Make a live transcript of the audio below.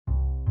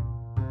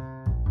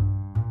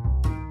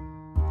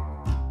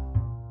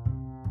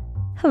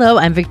Hello,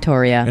 I'm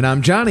Victoria. And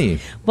I'm Johnny.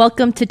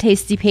 Welcome to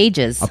Tasty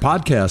Pages. A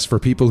podcast for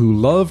people who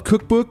love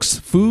cookbooks,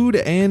 food,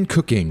 and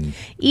cooking.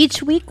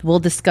 Each week, we'll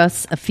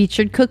discuss a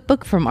featured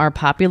cookbook from our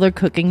popular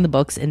Cooking the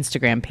Books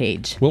Instagram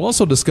page. We'll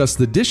also discuss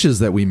the dishes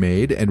that we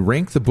made and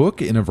rank the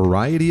book in a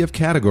variety of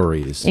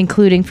categories,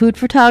 including food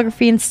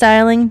photography and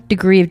styling,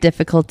 degree of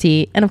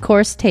difficulty, and of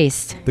course,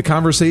 taste. The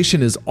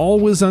conversation is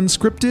always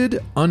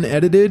unscripted,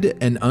 unedited,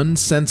 and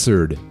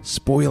uncensored.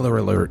 Spoiler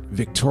alert,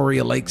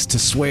 Victoria likes to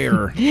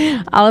swear.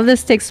 All of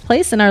this takes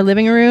place in our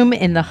living room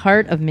in the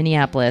heart of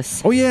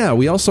Minneapolis. Oh yeah,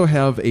 we also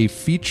have a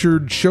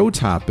featured show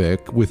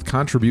topic with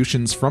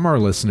contributions from our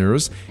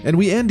listeners, and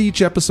we end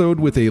each episode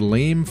with a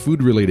lame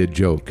food-related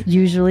joke.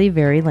 Usually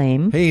very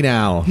lame. Hey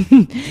now.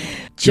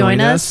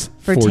 Join us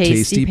for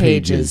Tasty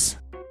Pages.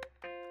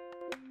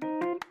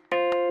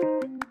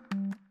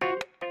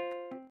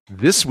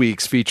 This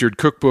week's featured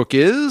cookbook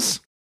is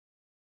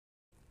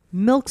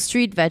Milk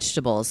Street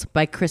Vegetables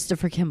by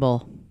Christopher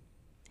Kimball.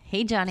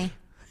 Hey, Johnny.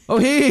 Oh,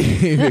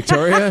 hey,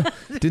 Victoria.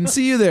 Didn't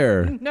see you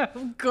there. No,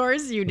 of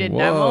course you didn't.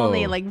 Whoa. I'm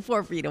only like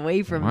 4 feet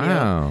away from you.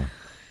 Wow.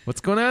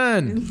 What's going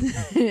on?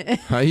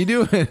 How you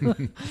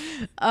doing?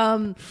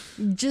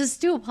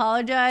 Just to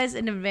apologize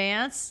in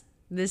advance,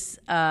 this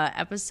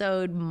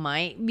episode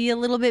might be a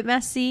little bit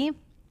messy.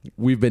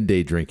 We've been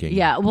day drinking.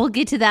 Yeah, we'll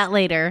get to that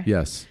later.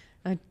 Yes.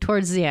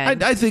 Towards the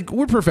end. I think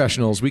we're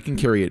professionals. We can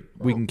carry it.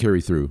 We can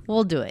carry through.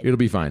 We'll do it. It'll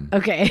be fine.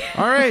 Okay.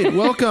 All right.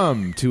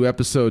 Welcome to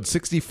episode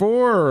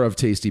 64 of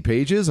Tasty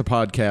Pages, a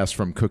podcast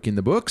from Cooking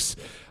the Books.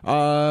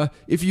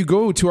 If you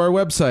go to our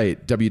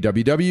website,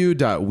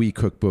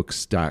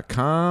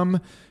 www.wecookbooks.com,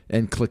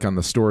 and click on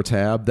the store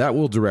tab, that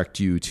will direct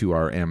you to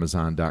our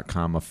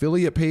Amazon.com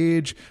affiliate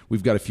page.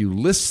 We've got a few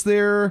lists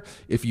there.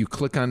 If you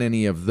click on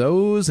any of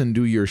those and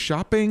do your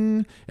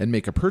shopping and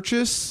make a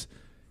purchase,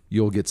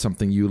 you'll get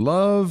something you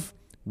love.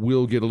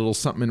 We'll get a little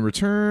something in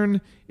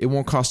return. It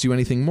won't cost you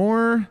anything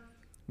more.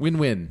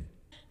 Win-win.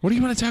 What do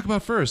you want to talk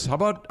about first? How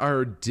about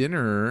our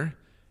dinner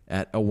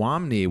at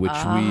Awamni, which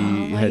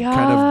we had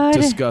kind of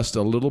discussed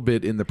a little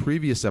bit in the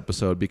previous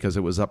episode because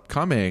it was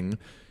upcoming.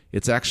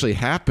 It's actually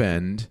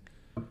happened.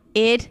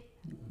 It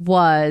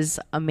was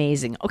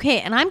amazing. Okay,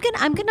 and I'm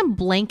gonna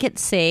blanket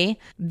say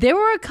there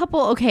were a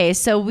couple. Okay,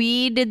 so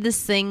we did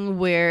this thing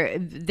where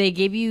they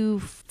gave you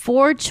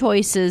 4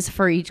 choices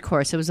for each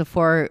course. It was a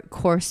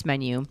 4-course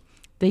menu.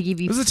 They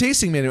give you. It was a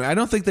tasting menu. I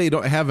don't think they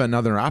don't have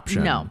another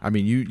option. No. I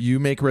mean, you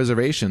make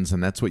reservations,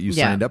 and that's what you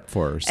signed up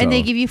for. So. And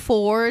they give you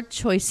 4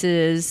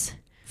 choices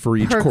for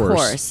each per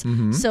course.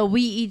 Mm-hmm. So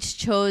we each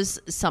chose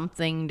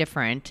something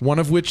different. One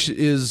of which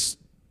is,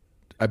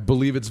 I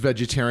believe it's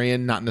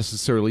vegetarian, not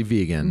necessarily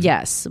vegan.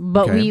 Yes,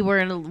 but Okay. we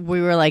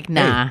were like,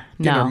 nah,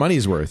 Getting no. our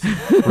money's worth.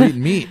 We're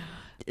eating meat.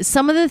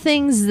 Some of the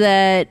things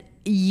that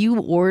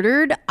you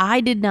ordered, I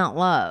did not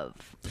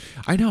love.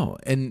 I know.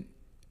 And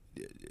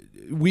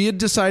we had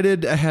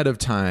decided ahead of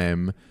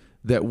time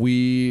that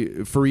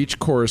for each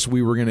course,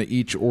 we were going to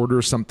each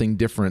order something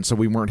different. So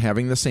we weren't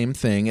having the same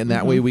thing. And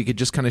that way we could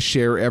just kind of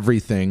share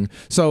everything.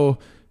 So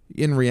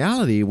in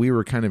reality, we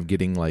were kind of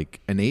getting like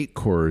an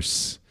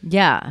 8-course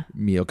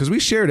meal because we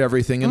shared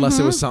everything unless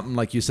it was something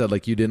like you said,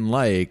 like you didn't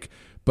like.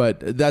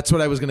 But that's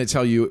what I was going to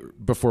tell you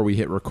before we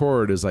hit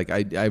record is like,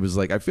 I was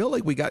like, I feel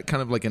like we got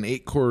kind of like an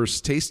 8-course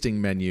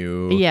tasting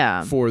menu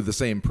for the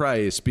same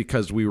price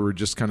because we were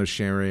just kind of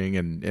sharing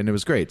and it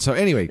was great. So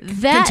anyway,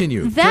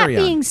 continue. That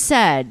being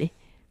said,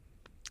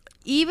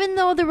 even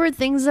though there were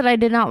things that I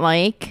did not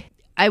like,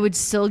 I would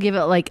still give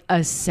it like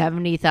a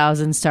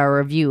 70,000 star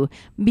review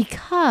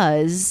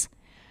because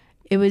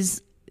it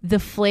was the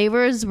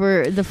flavors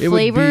were the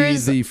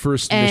flavors. It would be the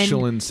first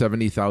Michelin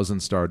 70,000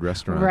 starred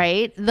restaurant,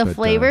 right? The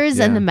flavors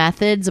and the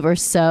methods were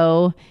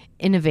so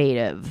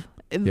innovative.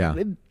 Yeah,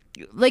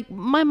 like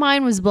my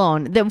mind was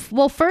blown.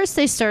 Well, first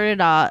they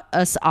started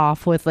us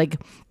off with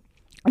like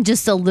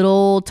just a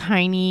little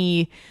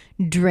tiny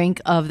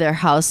drink of their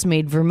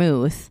house-made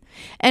vermouth,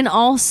 and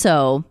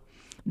also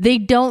they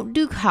don't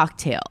do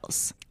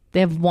cocktails.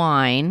 They have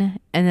wine,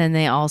 and then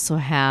they also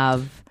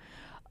have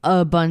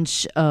a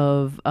bunch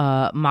of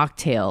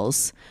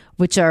mocktails,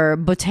 which are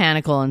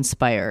botanical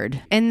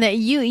inspired. And that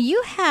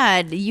you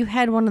had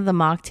one of the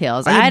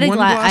mocktails. I had a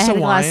glass of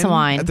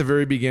wine at the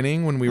very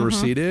beginning when we were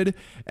seated,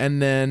 and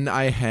then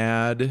I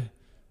had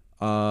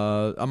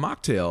a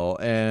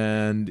mocktail,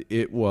 and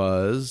it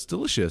was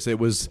delicious. It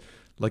was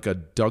like a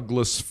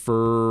Douglas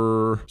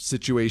fir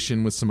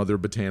situation with some other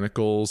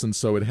botanicals, and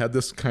so it had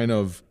this kind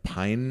of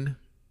pine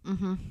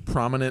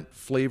prominent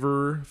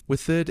flavor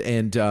with it,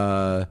 and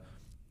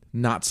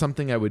not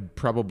something I would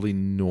probably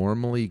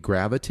normally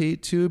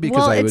gravitate to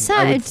because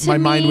my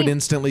mind would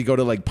instantly go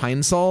to like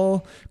Pine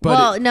Sol.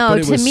 But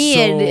to me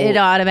it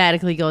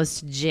automatically goes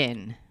to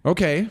gin.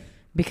 Okay.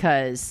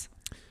 Because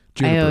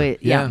Juniper.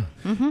 Yeah.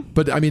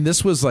 But I mean,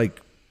 this was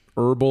like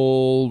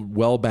herbal,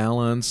 well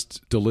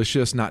balanced,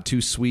 delicious, not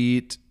too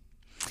sweet.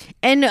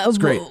 And it's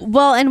great.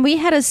 Well, and we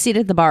had a seat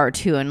at the bar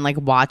too, and like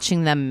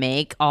watching them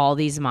make all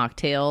these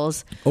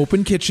mocktails.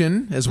 Open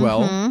kitchen as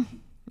well.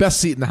 best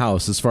seat in the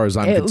house as far as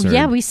I'm concerned.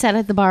 Yeah, we sat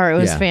at the bar. It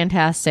was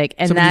fantastic.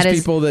 And some that of these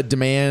is people that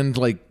demand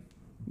like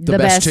the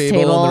best table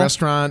in the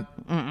restaurant.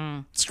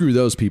 Screw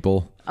those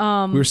people. We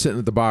were sitting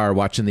at the bar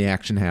watching the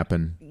action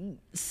happen.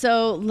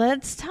 So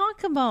let's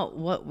talk about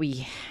what we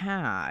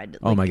had.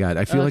 Oh my God.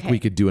 I feel like we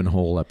could do a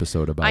whole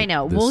episode about I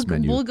know. this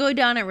menu. We'll go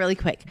down it really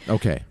quick.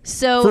 Okay.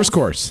 So first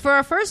course. For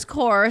our first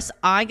course,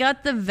 I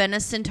got the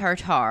venison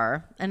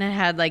tartare, and it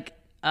had like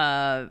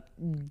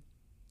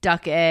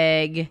duck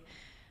egg.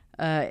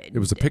 It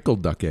was a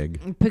pickled duck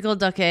egg.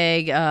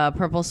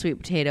 Purple sweet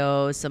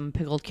potato, some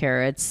pickled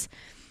carrots,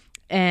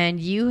 and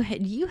you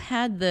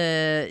had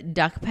the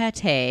duck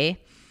pate,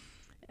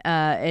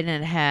 and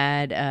it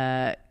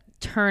had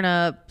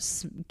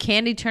turnips,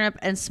 candied turnip,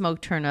 and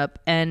smoked turnip,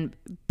 and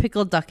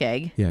pickled duck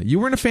egg. Yeah, you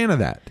weren't a fan of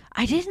that.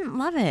 I didn't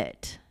love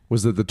it.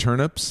 Was it the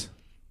turnips?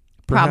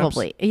 Perhaps?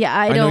 Probably. Yeah,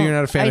 I know you're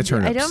not a fan of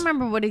turnips. I don't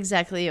remember what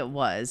exactly it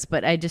was,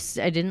 but I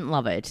didn't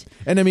love it.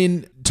 And I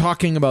mean,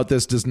 talking about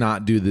this does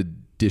not do the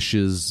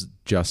dishes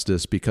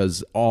justice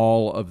because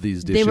all of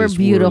these dishes were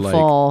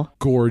beautiful, like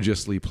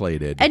gorgeously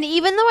plated. And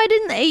even though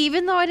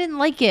I didn't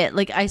like it,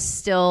 like I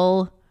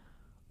still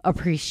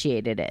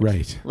appreciated it.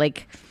 Right.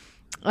 Like,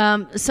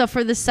 so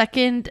for the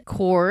second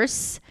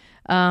course,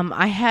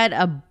 I had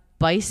a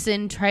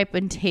bison tripe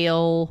and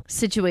tail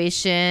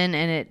situation,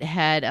 and it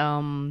had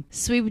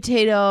sweet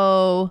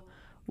potato,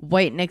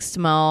 white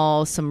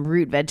nixtamal, some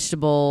root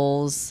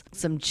vegetables,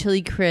 some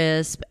chili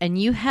crisp, and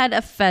you had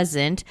a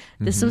pheasant.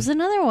 This was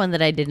another one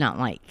that I did not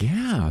like.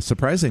 Yeah,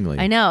 surprisingly.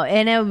 I know.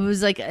 And it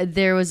was like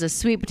there was a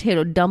sweet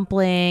potato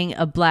dumpling,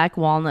 a black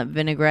walnut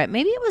vinaigrette.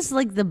 Maybe it was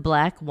like the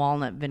black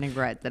walnut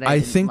vinaigrette that I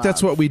didn't think love.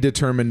 that's what we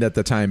determined at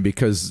the time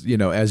because,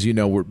 as you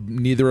know,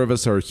 neither of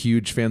us are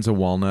huge fans of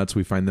walnuts.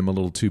 We find them a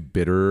little too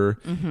bitter.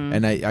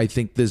 And I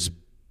think this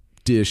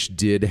dish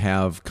did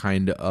have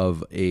kind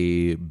of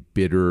a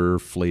bitter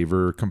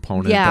flavor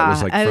component that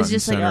was like I was front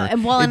just and like,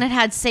 center. and it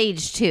had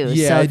sage too,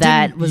 Yeah, so it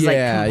that was like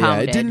compounded. Yeah,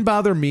 it didn't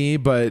bother me,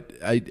 but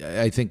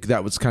I think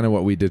that was kind of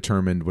what we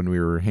determined when we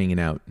were hanging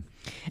out.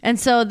 And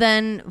so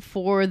then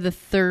for the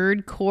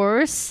third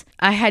course,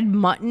 I had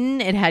mutton.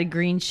 It had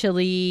green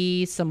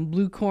chili, some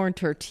blue corn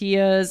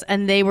tortillas,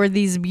 and they were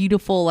these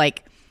beautiful,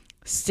 like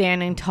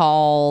standing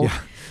tall.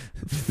 Yeah.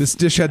 This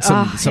dish had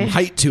some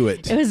height to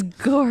it. It was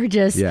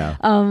gorgeous. Yeah.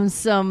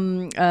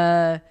 Some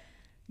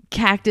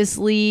cactus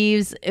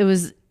leaves. It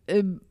was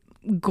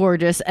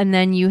gorgeous. And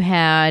then you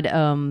had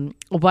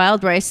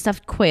wild rice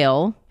stuffed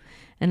quail,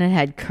 and it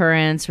had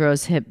currants,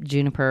 rosehip,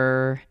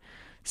 juniper,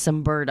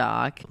 some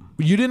burdock.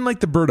 You didn't like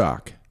the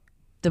burdock.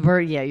 The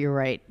bird, yeah, you're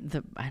right.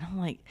 I don't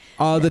like.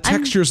 The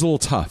texture's a little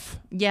tough.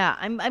 Yeah,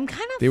 I'm kind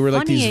of. They were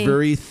like these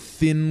very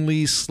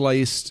thinly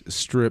sliced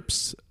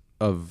strips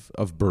of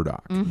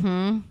burdock.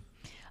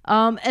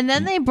 And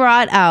then they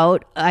brought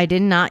out. I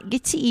did not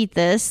get to eat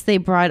this. They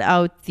brought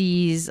out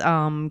these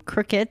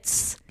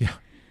crickets. Yeah,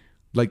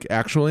 like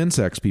actual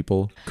insects,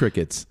 people.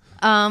 Crickets.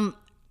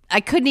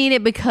 I couldn't eat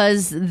it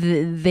because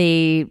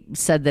they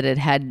said that it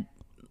had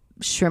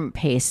shrimp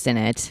paste in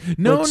it.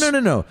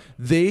 No.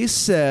 They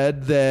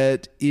said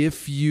that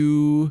if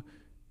you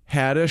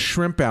had a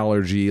shrimp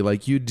allergy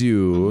like you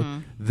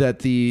do, that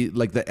the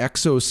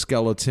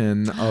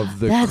exoskeleton of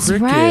the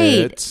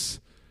crickets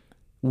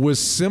was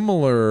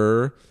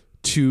similar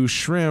to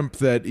shrimp,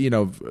 that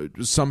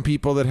some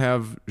people that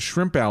have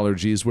shrimp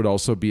allergies would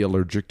also be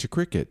allergic to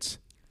crickets.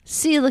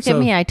 See, look at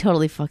me. I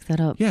totally fucked that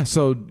up. Yeah,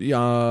 so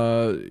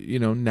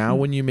now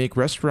when you make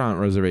restaurant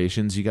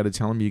reservations, you got to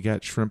tell them you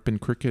got shrimp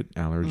and cricket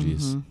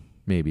allergies.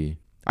 Maybe.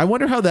 I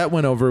wonder how that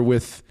went over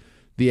with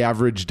the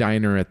average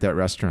diner at that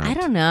restaurant. I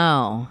don't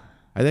know.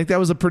 I think that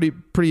was a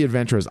pretty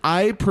adventurous.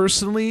 I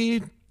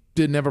personally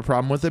didn't have a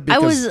problem with it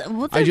because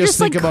I just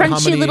think like about crunchy how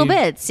many little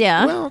bits.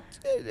 Yeah. Well,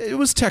 it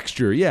was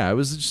texture. Yeah, it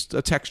was just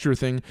a texture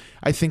thing.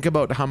 I think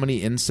about how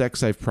many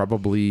insects I've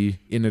probably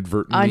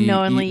inadvertently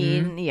unknowingly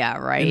eaten. Yeah,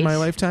 right. In my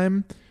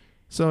lifetime,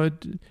 so it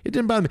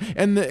didn't bother me.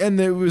 And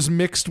it was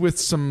mixed with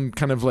some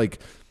kind of like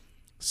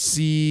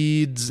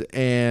seeds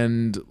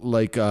and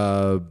like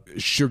a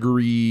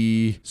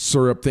sugary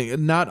syrup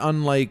thing, not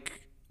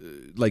unlike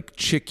like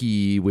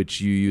chicky, which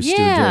you used to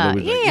enjoy. That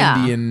was like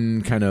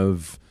Indian kind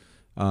of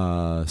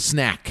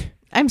snack.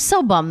 I'm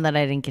so bummed that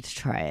I didn't get to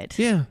try it.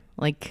 Yeah.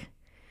 Like,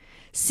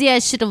 see, I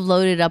should have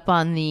loaded up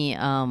on the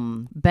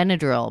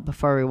Benadryl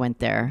before we went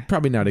there.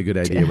 Probably not a good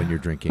idea when you're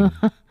drinking.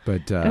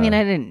 But I mean,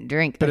 I didn't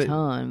drink a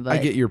ton. But I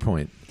get your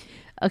point.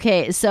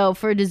 Okay, so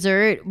for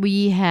dessert,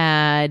 we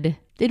had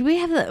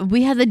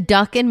the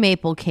duck and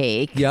maple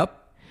cake. Yep.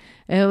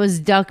 It was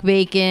duck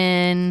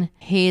bacon,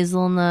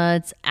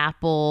 hazelnuts,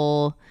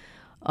 apple.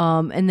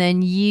 And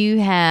then you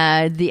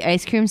had the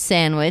ice cream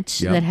sandwich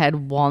that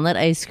had walnut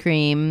ice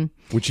cream.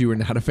 Which you were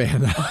not a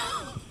fan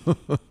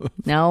of.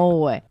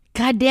 No.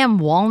 Goddamn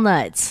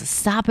walnuts.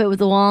 Stop it with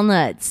the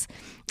walnuts.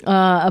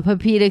 A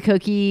pepita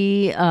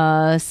cookie,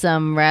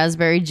 some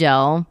raspberry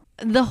gel.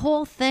 The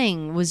whole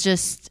thing was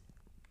just...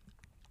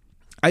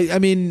 I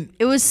mean,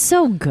 It was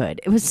so good.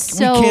 It was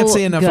so we can't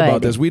say enough good.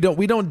 about this. We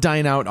don't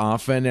dine out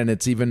often, and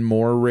it's even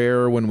more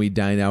rare when we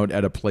dine out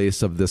at a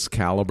place of this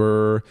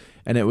caliber.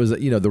 And it was,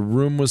 the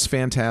room was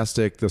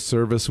fantastic, the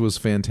service was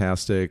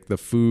fantastic, the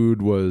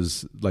food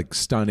was like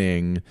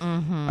stunning.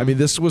 I mean,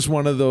 this was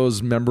one of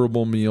those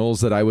memorable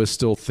meals that I was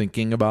still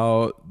thinking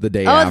about the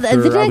day after.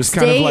 the I was next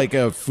kind day- of like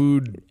a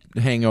food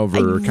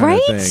hangover kind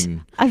right? of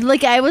thing. I was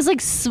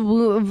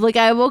like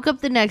I woke up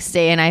the next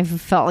day and I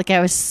felt like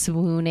I was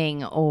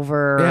swooning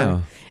over.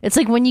 Yeah. It's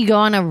like when you go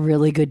on a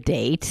really good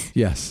date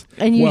Yes.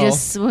 and you Well,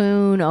 just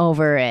swoon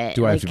over it.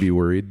 do I have to be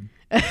worried?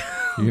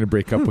 You're gonna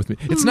break up with me?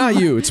 It's not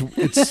you. It's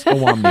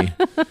Owamni.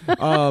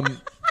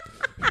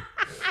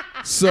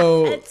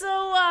 So It's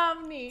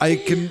Owamni. I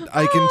can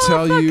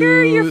tell fucker,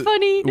 you, you're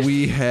funny.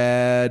 we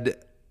had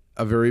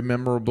a very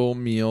memorable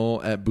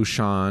meal at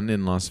Bouchon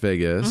in Las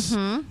Vegas,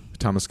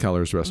 Thomas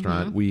Keller's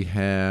restaurant. We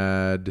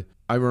had.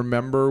 I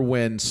remember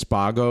when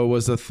Spago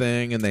was a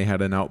thing, and they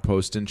had an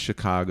outpost in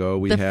Chicago.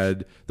 We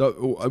had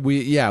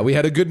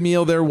a good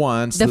meal there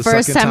once. The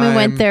first second time we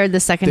went there, the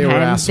second they were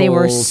time, they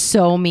were assholes,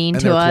 so mean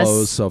and to they're us.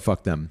 closed, so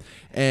fuck them.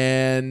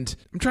 And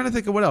I'm trying to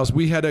think of what else.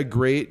 We had a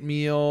great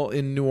meal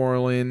in New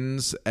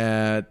Orleans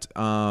at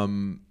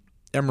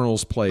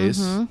Emerald's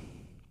Place,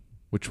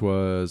 which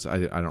was I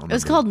don't remember. It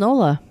was called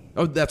NOLA.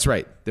 Oh, that's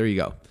right. There you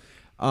go.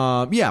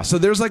 So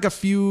there's like a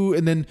few,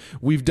 and then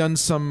we've done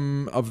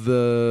some of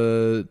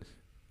the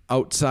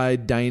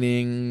outside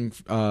dining,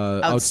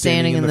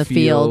 outstanding in the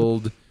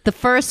field. The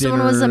first one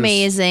was dinners.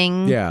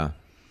 amazing. Yeah.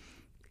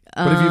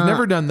 But if you've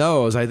never done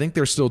those, I think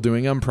they're still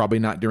doing them. Probably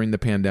not during the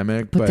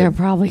pandemic, but they're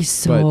probably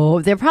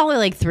they're probably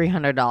like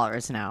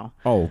 $300 now.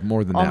 oh,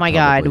 more than Oh that. my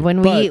God.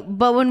 probably.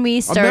 When we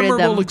a started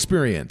memorable them.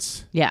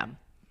 experience, Yeah.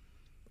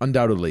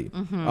 undoubtedly.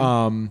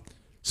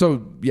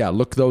 So yeah,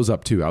 look those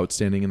up too.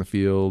 Outstanding in the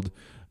field.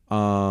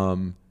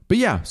 But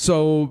yeah,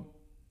 so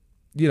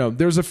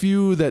there's a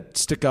few that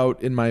stick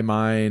out in my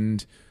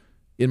mind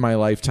in my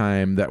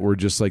lifetime that were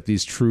just like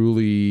these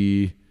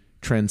truly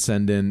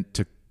transcendent,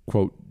 to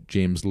quote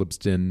James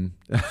Lipton,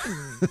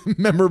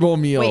 memorable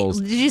Wait,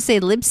 meals. did you say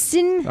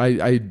Lipston?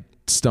 I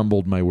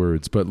stumbled my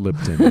words, but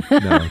Lipton.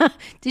 No.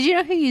 Did you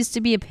know he used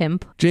to be a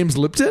pimp? James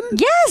Lipton?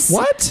 Yes.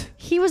 What?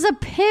 He was a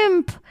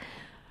pimp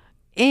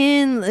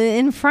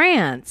in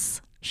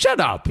France. Shut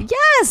up.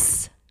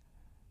 Yes.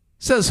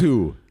 Says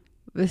who?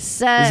 Is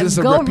this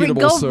a go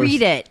reputable source?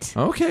 read it.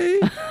 Okay.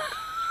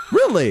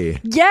 Really?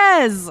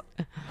 Yes.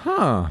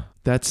 Huh.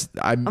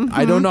 I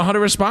don't know how to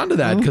respond to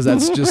that, because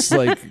that's just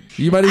like,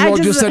 you might as well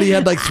just said he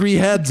had like 3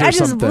 heads or I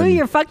just something. blew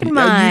your fucking Yeah,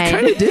 mind. you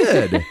kind of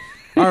did.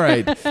 All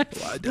right. Let's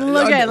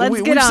get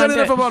We've on said to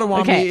enough it. about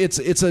Owamni. Okay.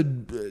 It's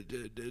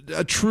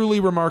a truly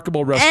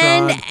remarkable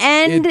restaurant.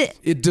 And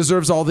it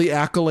deserves all the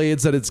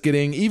accolades that it's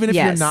getting. Even if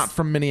you're Yes. not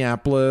from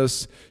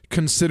Minneapolis,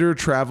 consider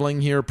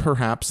traveling here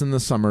perhaps in the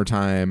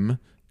summertime,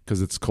 because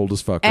it's cold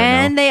as fuck right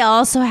And now. they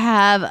also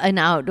have an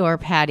outdoor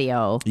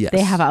patio. Yes.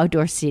 They have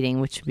outdoor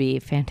seating, which would be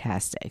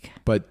fantastic.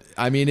 But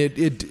I mean,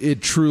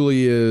 it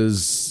truly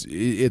is.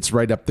 It's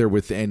right up there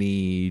with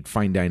any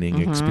fine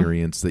dining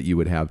experience that you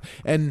would have.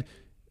 And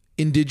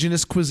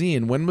indigenous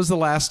cuisine. When was the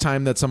last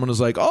time that someone was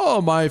like,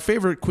 "Oh, my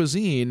favorite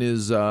cuisine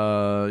is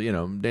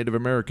Native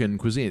American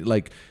cuisine"?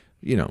 Like,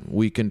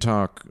 we can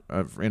talk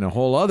in a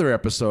whole other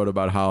episode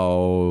about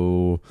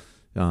how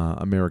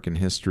American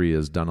history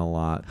has done a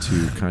lot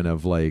to kind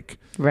of like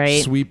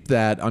Right. sweep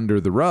that under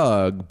the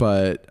rug.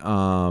 But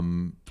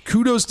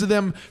kudos to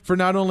them for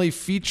not only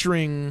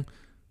featuring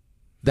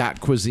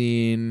that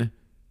cuisine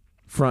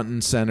front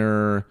and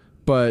center,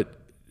 but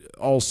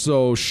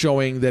also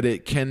showing that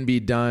it can be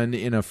done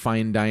in a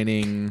fine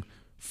dining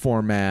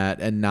format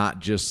and not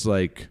just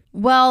like,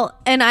 Well,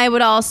 and I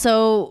would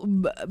also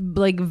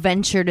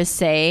venture to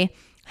say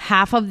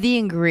half of the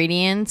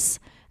ingredients.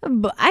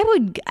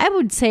 I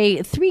would say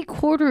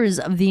 3/4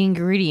 of the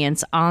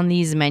ingredients on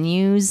these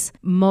menus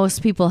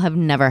most people have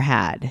never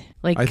had.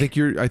 Like, I think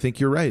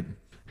you're right.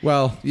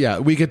 Well, yeah,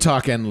 we could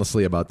talk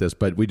endlessly about this,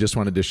 but we just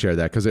wanted to share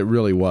that because it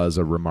really was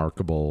a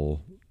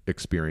remarkable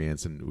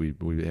experience, and we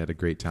had a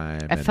great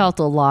time. I felt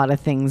a lot of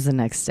things the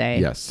next day.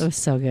 Yes. It was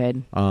so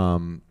good.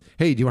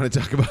 Hey, do you want to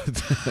talk about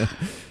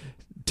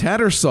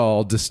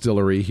Tattersall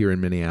Distillery here in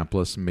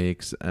Minneapolis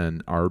makes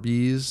an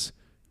Arby's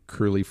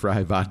curly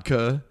fry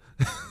vodka.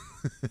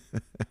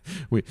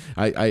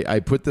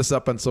 I put this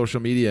up on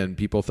social media and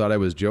people thought I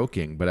was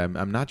joking, but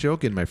I'm not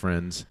joking, my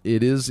friends.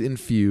 It is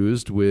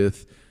infused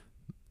with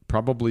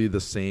probably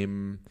the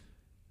same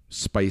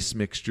spice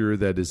mixture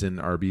that is in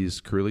Arby's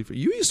curly fry.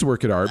 You used to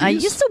work at Arby's. I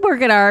used to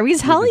work at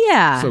Arby's. Hell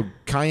yeah. So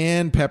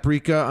cayenne,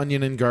 paprika,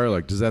 onion, and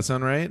garlic. Does that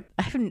sound right?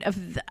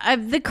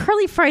 The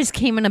curly fries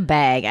came in a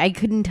bag. I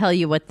couldn't tell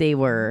you what they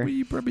were. Well,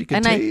 you probably could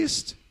And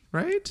taste,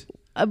 right?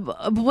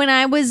 When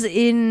I was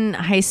in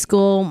high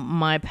school,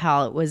 my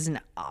palate was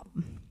not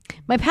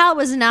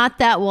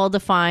that well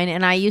defined,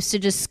 and I used to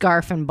just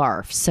scarf and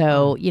barf.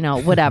 So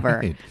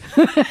whatever.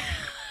 Right.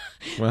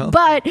 Well,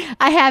 But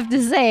I have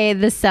to say,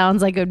 this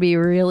sounds like it would be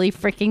really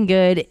freaking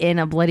good in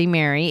a Bloody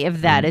Mary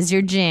if that is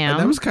your jam. and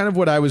that was kind of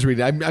what I was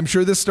reading. I'm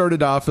sure this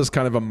started off as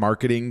kind of a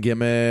marketing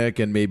gimmick,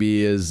 and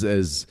maybe as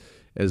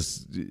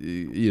just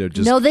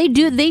No, they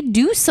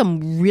do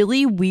some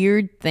really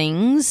weird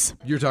things.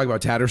 you're talking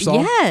about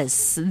Tattersall.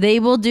 Yes, they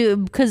will do,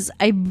 because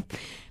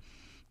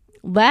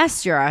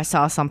last year I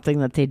saw something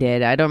that they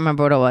did. I don't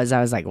remember what it was.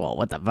 I was like, well,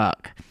 what the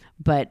fuck?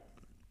 But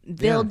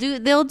they'll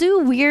do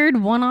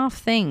weird one-off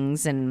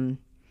things, and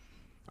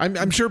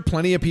I'm sure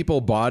plenty of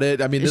people bought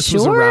it. I mean, this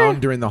was Sure.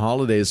 around during the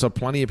holidays, so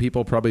plenty of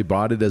people probably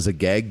bought it as a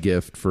gag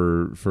gift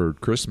for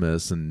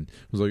Christmas, and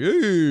was like,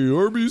 "Hey,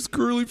 Arby's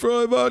curly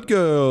fry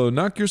vodka,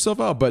 knock yourself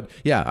out." But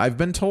yeah, I've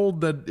been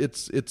told that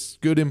it's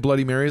good in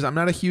Bloody Marys. I'm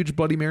not a huge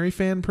Bloody Mary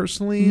fan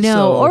personally. no.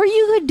 so- Or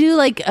you could do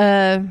like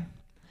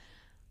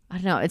I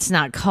don't know. It's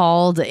not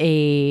called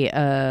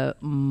a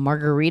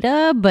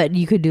margarita, but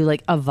you could do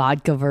like a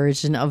vodka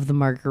version of the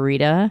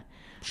margarita.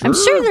 I'm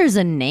sure there's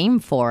a name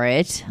for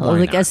it, Why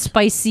like not?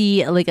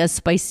 a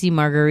spicy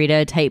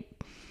margarita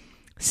type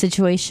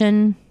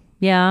situation.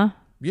 Yeah,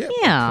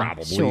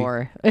 probably.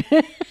 sure.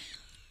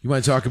 You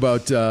want to talk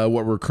about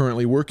what we're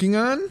currently working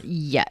on?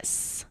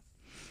 Yes.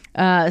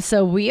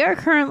 So we are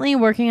currently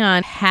working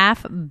on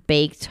Half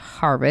Baked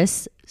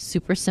Harvest,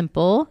 super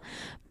simple,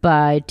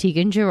 by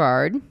Tegan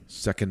Gerard.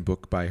 Second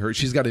book by her.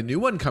 She's got a new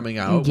one coming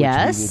out,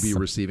 Yes. which we will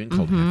be receiving,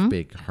 called Half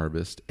Baked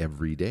Harvest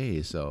Every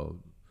Day. So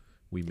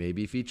we may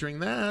be featuring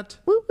that.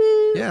 Woo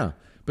woo. Yeah,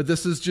 but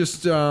this is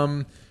just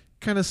kind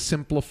of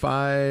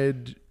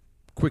simplified,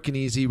 quick and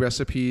easy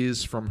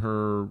recipes from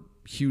her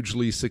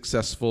hugely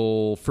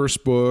successful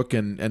first book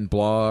and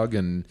blog,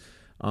 and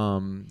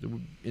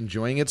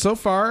enjoying it so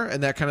far.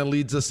 And that kind of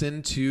leads us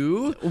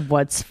into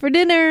What's for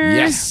dinner?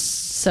 yes.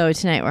 So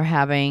tonight we're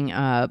having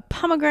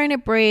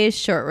pomegranate braised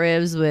short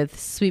ribs with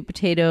sweet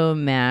potato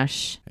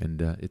mash. And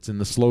it's in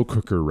the slow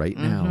cooker right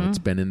now. It's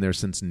been in there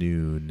since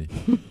noon,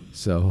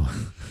 so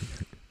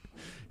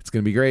it's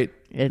gonna be great.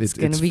 It's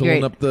gonna be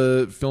filling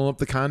great. filling up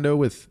the condo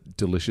with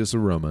delicious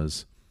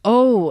aromas.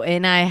 Oh,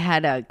 and I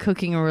had a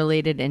cooking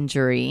related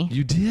injury.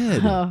 You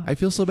did. I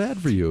feel so bad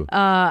for you.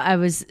 I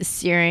was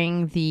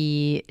searing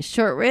the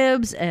short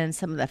ribs and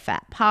some of the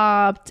fat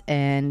popped,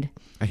 and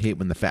I hate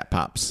when the fat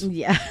pops.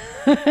 yeah.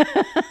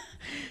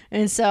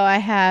 And so I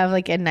have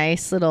like a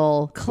nice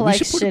little We should put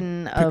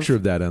collection a picture of.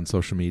 of that on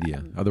social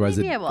media. Otherwise,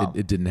 maybe I will.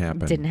 it didn't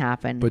happen. Didn't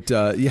happen. But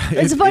yeah,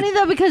 It's funny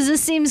though, because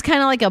this seems kind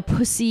of like a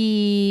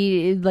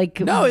pussy,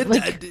 like No,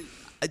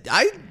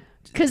 I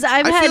because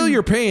I've I had feel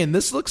your pain.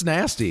 This looks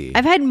nasty.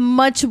 I've had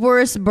much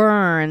worse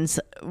burns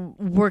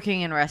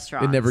working in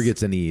restaurants. It never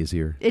gets any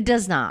easier. It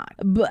does not.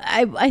 But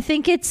I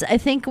think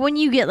when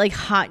you get like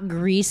hot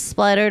grease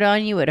splattered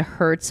on you, it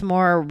hurts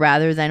more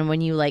rather than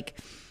when you like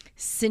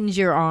singe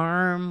your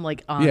arm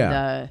like on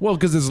Yeah. Well,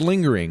 because it's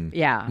lingering.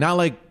 Yeah. Not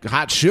like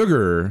hot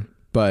sugar,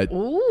 but the.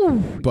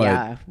 Ooh, But-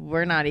 yeah.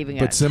 We're not even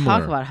gonna but similar.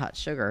 talk about hot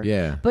sugar.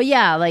 Yeah. But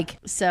yeah, like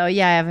so.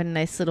 Yeah, I have a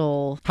nice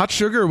little. Hot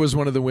Sugar was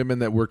one of the women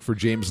that worked for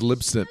James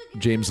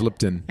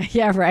Lipton.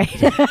 Yeah, right.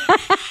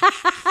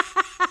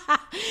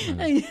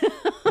 It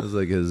was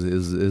like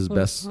his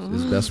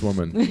best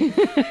woman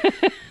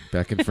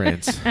back in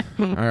France.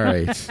 All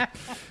right.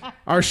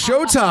 Our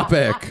show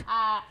topic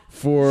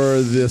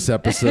for this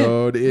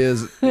episode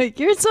is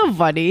You're so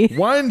funny.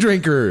 wine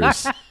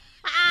drinkers.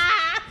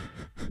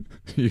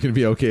 You gonna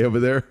be okay over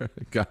there?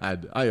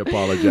 God, I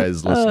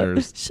apologize,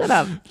 listeners. Shut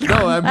up.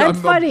 No, I'm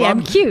funny.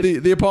 I'm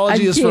cute. The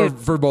apology I'm is cute.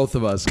 for both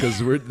of us because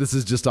this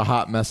is just a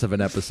hot mess of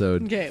an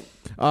episode. Okay,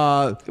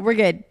 Uh, we're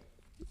good.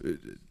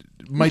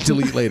 might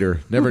delete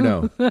later. Never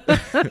know.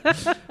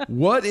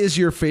 What is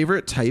your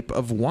favorite type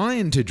of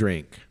wine to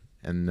drink?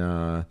 And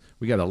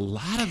we got a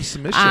lot of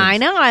submissions. I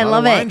know. I A lot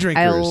of love wine it.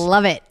 drinkers. I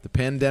love it. The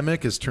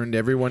pandemic has turned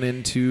everyone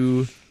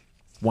into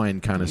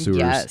wine connoisseurs.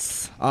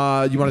 Yes.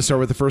 You want to start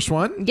with the first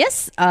one?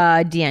 Yes.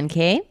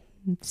 DNK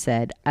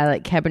said, I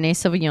like Cabernet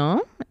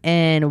Sauvignon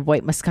and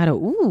white Moscato.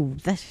 Ooh,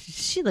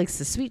 she likes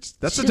the sweet.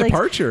 That's she a likes-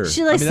 departure.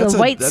 She likes I mean, the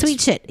white that's-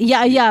 sweet shit.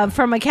 Yeah, yeah.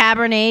 From a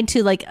Cabernet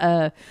to like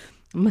a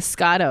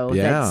Moscato.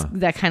 Yeah.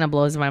 That kind of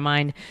blows my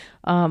mind.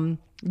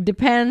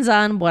 Depends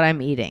on what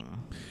I'm eating.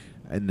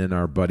 And then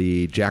our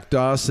buddy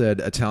Jackdaw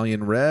said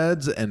Italian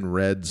reds and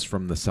reds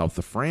from the south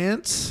of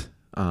France.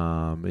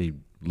 He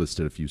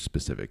listed a few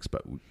specifics,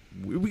 but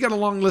we got a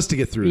long list to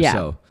get through. Yeah.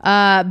 So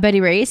Betty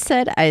Ray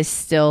said, I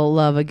still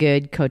love a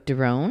good Cote de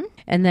Rhone.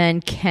 And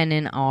then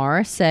Kenan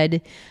R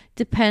said,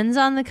 depends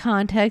on the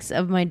context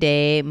of my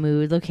day,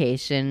 mood,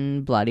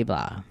 location, blah, blah,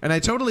 blah. And I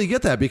totally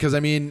get that because,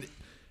 I mean,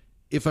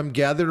 if I'm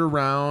gathered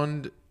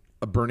around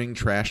a burning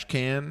trash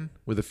can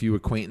with a few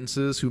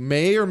acquaintances who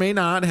may or may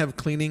not have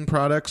cleaning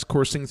products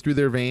coursing through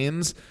their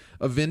veins,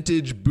 a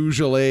vintage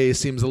Beaujolais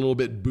seems a little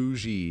bit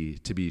bougie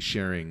to be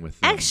sharing with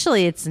them.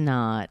 Actually, it's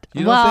not.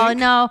 You don't Well, think?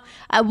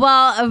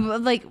 no.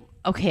 Like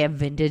Okay, a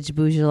vintage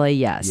Beaujolais,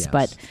 yes. Yes.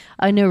 But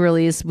a new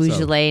release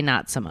Beaujolais,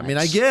 not so much. I mean,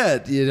 I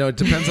get, it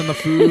depends on the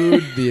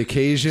food, the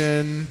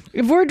occasion.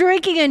 If we're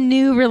drinking a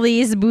new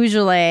release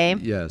Beaujolais,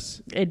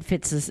 Yes. it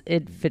fits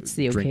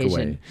the Drink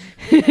occasion.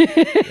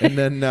 away. And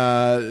then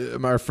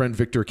our friend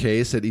Victor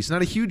K said he's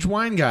not a huge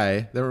wine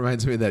guy. That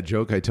reminds me of that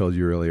joke I told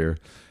you earlier.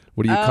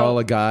 What do you call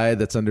a guy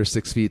that's under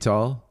 6 feet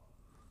tall?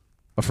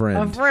 A friend.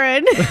 A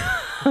friend.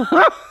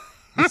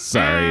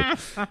 Sorry.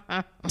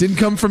 Didn't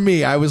come from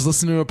me. I was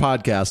listening to a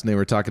podcast and they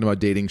were talking about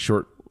dating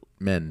short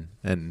men,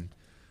 and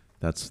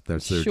that's their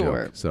Sure.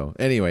 joke. So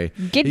anyway,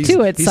 Get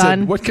to it, he son.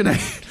 Said, what can I?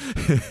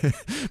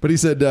 But he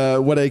said,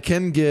 what I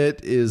can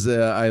get is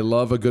I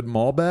love a good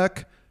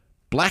Malbec.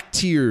 Black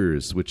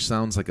Tears, which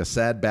sounds like a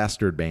sad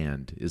bastard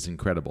band, is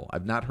incredible.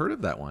 I've not heard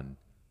of that one.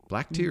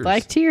 Black Tears.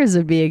 Black Tears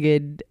would be a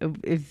good.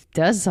 It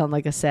does sound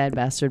like a sad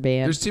bastard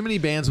band. There's too many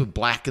bands with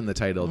black in the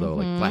title, though,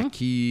 like Black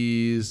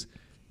Keys,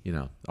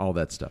 all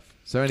that stuff.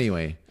 So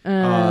anyway,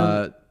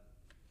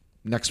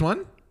 next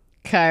one.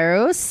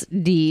 Kairos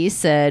D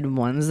said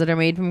ones that are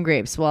made from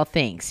grapes. Well,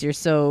 thanks. You're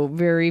so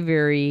very,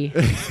 very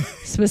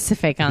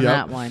specific on Yep.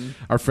 that one.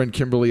 Our friend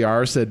Kimberly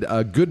R said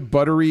a good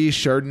buttery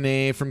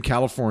Chardonnay from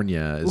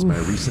California is my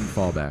recent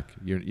fallback.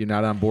 You're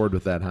not on board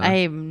with that, huh? I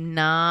am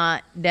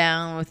not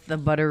down with the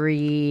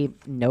buttery.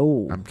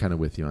 No. I'm kind of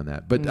with you on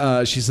that.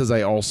 But she says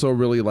I also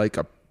really like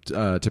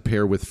to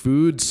pair with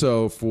food.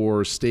 So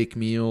for steak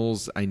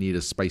meals, I need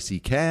a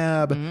spicy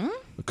cab,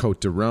 a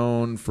Cote de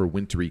Rhone for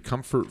wintry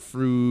comfort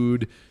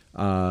food.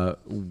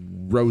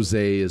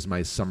 Rosé is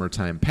my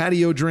summertime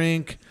patio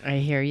drink. I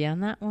hear you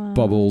on that one.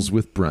 Bubbles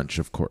with brunch,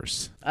 of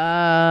course.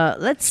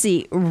 Let's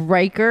see.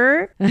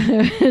 Riker.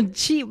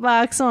 Cheap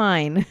box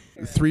wine.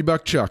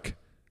 $3 Chuck.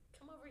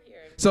 Come over here.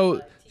 So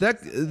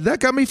that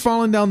got me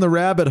falling down the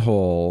rabbit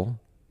hole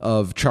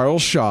of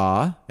Charles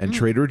Shaw and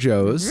Trader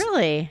Joe's.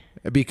 Really?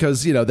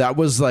 Because, that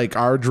was like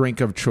our drink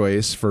of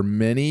choice for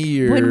many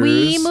years. When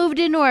we moved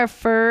into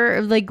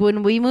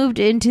when we moved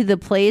into the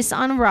place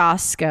on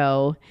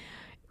Roscoe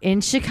in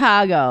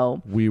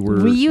Chicago,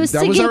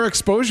 that was our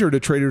exposure to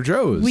Trader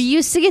Joe's. We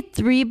used to get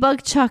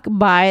 $3 Chuck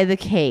by the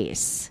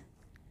case.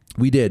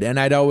 We did. And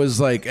I'd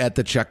always at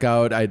the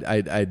checkout,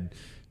 I'd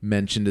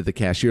mention to the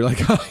cashier,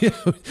 oh yeah,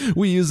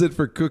 we use it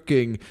for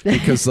cooking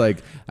because I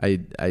felt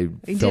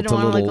didn't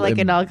want to look like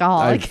an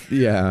alcoholic.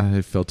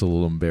 I felt a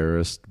little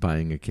embarrassed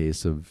buying a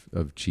case of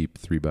cheap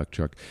 $3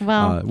 Chuck.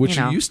 Well, which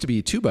used to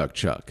be $2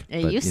 Chuck.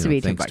 It used to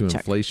be thanks $2 to Chuck.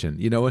 inflation.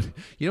 You know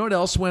what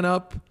else went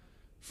up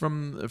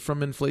from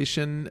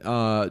inflation?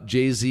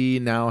 Jay-Z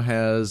now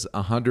has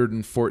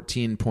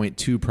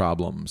 114.2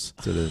 problems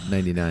instead of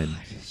 99.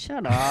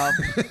 Shut up.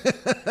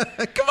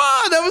 Come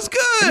on, that was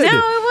good. No,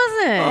 it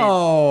wasn't.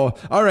 Oh,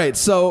 all right.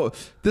 So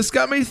this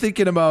got me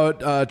thinking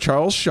about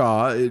Charles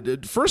Shaw.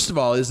 First of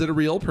all, is it a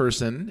real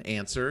person?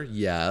 Answer,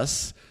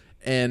 yes.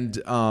 And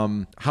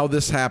how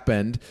this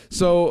happened.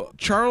 So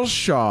Charles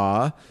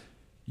Shaw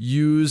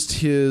used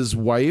his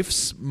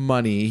wife's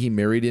money. He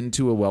married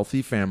into a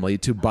wealthy family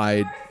to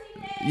buy...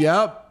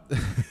 Yep.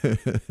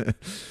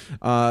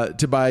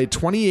 To buy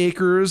 20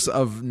 acres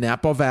of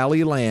Napa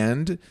Valley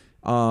land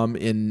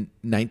in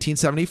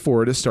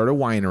 1974 to start a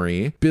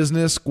winery.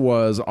 Business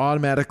was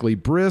automatically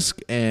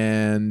brisk,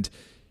 and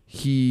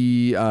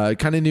he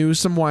kind of knew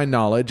some wine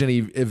knowledge, and he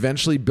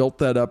eventually built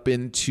that up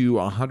into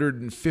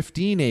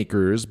 115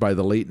 acres by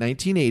the late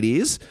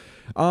 1980s.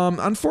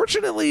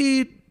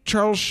 Unfortunately,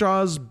 Charles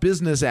Shaw's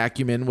business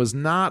acumen was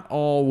not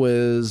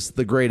always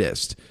the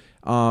greatest.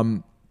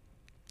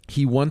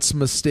 He once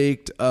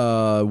mistaked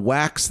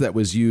wax that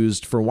was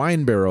used for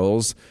wine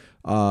barrels.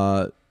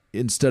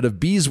 Instead of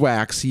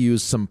beeswax, he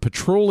used some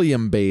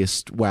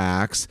petroleum-based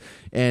wax,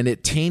 and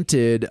it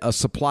tainted a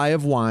supply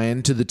of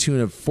wine to the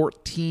tune of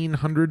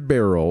 1,400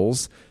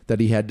 barrels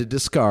that he had to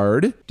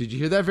discard. Did you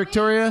hear that,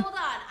 Victoria? Wait, hold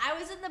on. I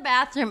was in the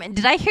bathroom, and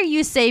did I hear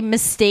you say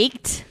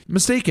mistaked?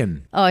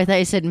 Mistaken. Oh, I thought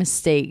you said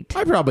mistaked.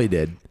 I probably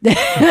did.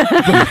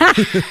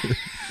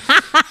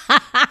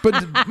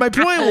 But my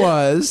point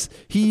was,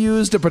 he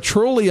used a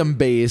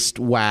petroleum-based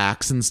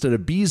wax instead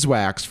of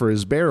beeswax for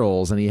his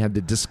barrels, and he had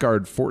to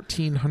discard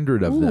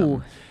 1,400 of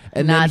them.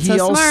 And then he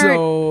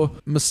also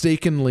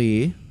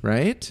mistakenly,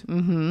 right,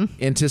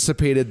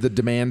 anticipated the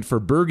demand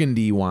for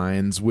Burgundy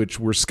wines, which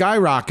were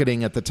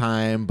skyrocketing at the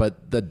time,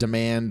 but the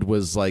demand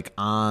was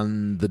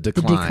on the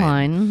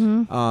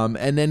decline.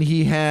 And then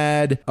he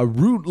had a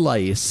root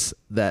lice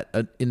that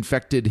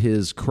infected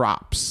his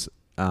crops.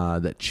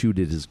 That chewed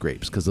at his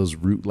grapes, because those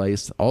root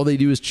lice, all they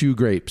do is chew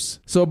grapes.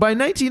 So by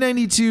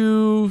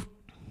 1992,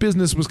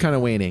 business was kind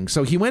of waning.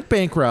 So he went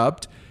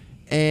bankrupt,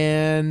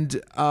 and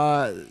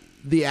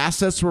the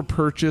assets were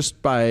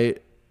purchased by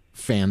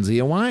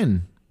Fanzia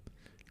Wine,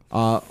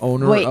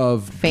 owner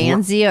of...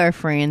 Fanzia or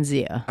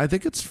Franzia? I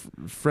think it's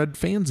Fred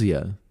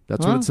Fanzia.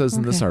 That's what it says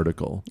in this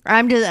article.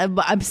 I'm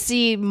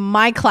see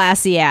my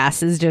classy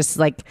ass is just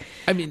like.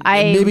 I mean,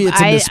 maybe it's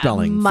a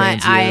misspelling.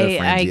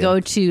 I go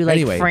to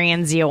like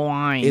Franzia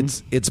wine.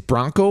 It's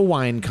Bronco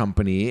Wine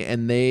Company,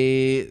 and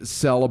they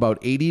sell about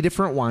 80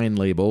 different wine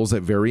labels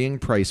at varying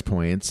price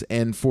points.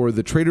 And for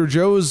the Trader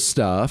Joe's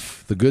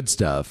stuff, the good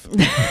stuff,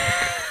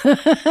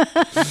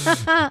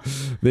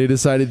 they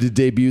decided to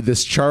debut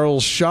this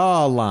Charles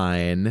Shaw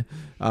line.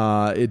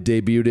 It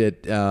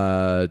debuted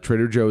at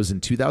Trader Joe's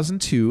in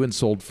 2002 and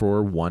sold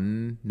for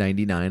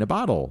 $1.99 a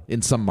bottle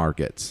in some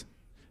markets.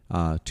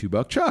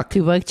 $2 Chuck.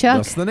 $2 Chuck.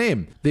 That's the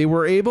name. They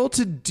were able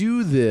to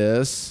do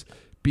this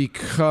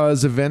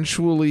because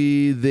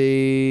eventually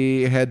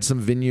they had some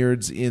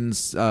vineyards in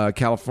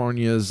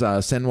California's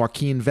San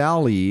Joaquin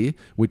Valley,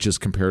 which is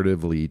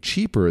comparatively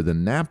cheaper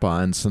than Napa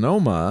and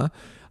Sonoma,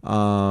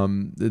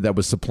 that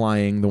was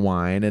supplying the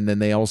wine. And then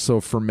they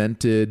also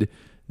fermented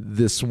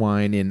this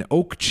wine in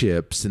oak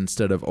chips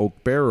instead of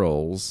oak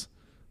barrels,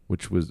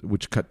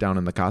 which cut down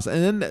on the cost.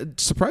 And then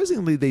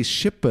surprisingly, they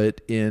ship it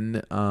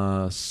in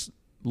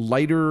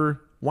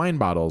lighter wine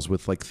bottles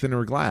with like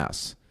thinner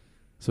glass,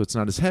 so it's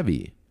not as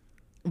heavy.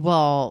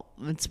 Well,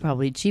 it's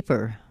probably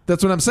cheaper.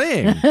 That's what I'm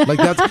saying. Like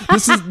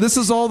this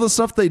is all the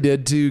stuff they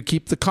did to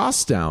keep the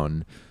costs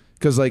down.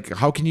 Because like,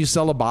 how can you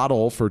sell a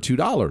bottle for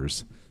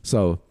 $2?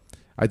 So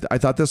I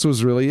thought this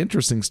was really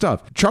interesting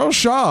stuff. Charles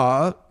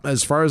Shaw,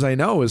 as far as I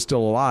know, is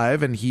still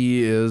alive, and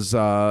he is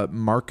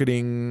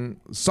marketing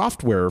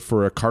software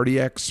for a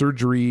cardiac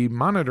surgery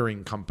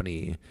monitoring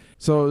company.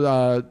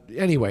 So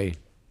anyway,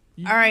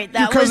 all right,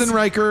 your cousin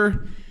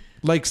Riker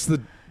likes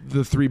the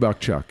 $3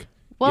 Chuck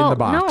in the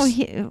box.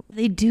 No,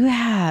 they do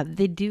have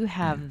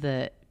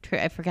the.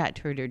 I forgot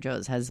Trader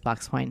Joe's has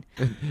box wine.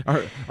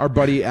 Our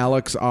buddy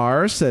Alex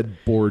R. said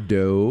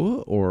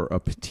Bordeaux or a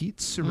Petite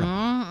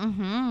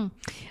Syrah.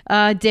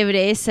 Mm-hmm. David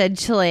A. said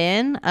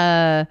Chilean.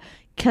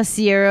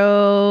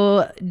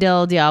 Casillero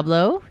del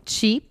Diablo.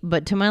 Cheap,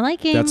 but to my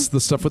liking. That's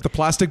the stuff with the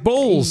plastic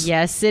bowls.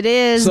 Yes, it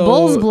is. So,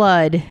 bull's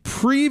blood.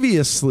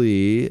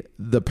 Previously,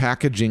 the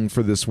packaging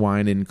for this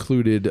wine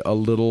included a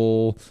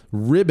little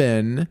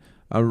ribbon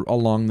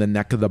along the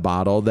neck of the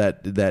bottle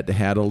that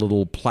had a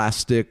little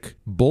plastic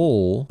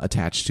bowl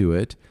attached to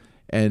it,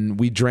 and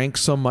we drank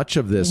so much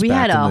of this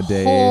back in the day.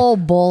 We had a whole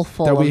bowl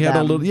full that we of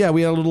had them. we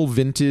had a little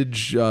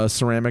vintage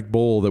ceramic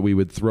bowl that we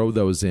would throw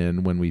those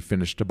in when we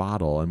finished a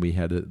bottle, and we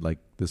had like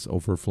this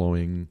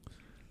overflowing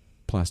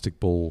plastic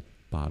bowl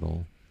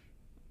bottle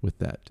with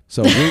that.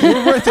 So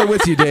we're right there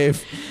with you,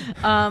 Dave.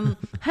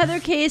 Heather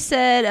K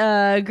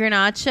said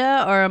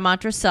Grenache or a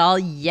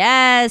Montracel.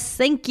 Yes,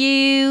 thank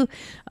you.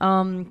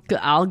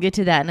 I'll get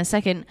to that in a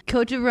second.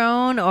 Cote de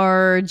Rhone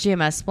or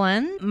GMS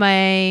blend.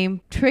 My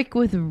trick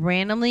with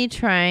randomly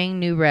trying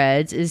new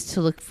reds is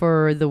to look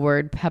for the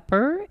word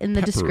pepper in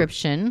the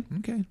description.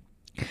 Okay.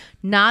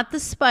 Not the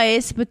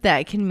spice, but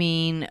that can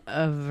mean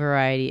a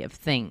variety of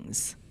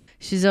things.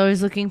 She's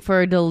always looking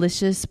for a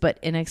delicious but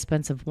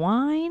inexpensive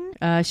wine.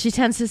 She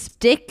tends to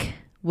stick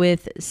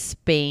with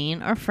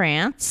Spain or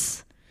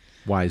France.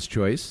 Wise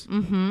choice.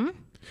 Mm-hmm.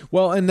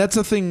 Well, and that's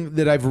a thing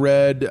that I've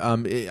read.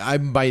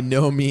 I'm by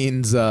no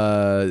means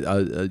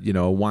a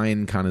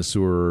wine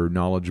connoisseur or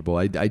knowledgeable.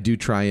 I do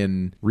try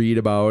and read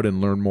about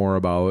and learn more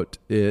about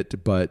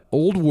it. But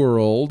Old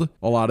World,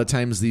 a lot of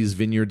times these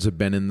vineyards have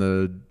been in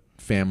the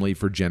family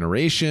for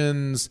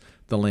generations.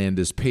 The land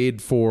is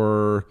paid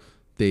for.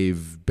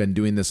 They've been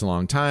doing this a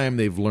long time.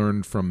 They've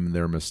learned from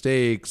their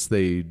mistakes.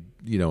 They,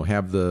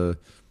 have the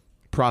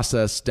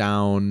process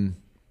down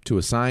to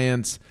a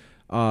science,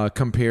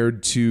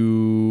 compared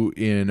to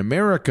in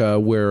America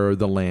where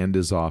the land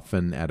is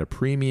often at a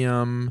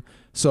premium.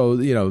 So,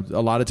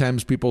 a lot of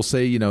times people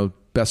say,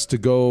 best to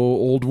go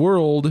Old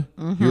World,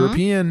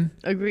 European.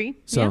 Agree.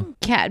 So, yeah.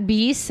 Cat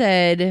B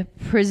said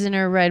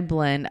Prisoner Red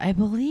Blend. I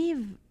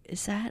believe.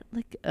 Is that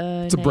like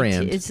it's a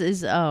brand?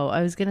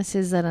 I was gonna say,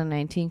 is that a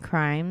 19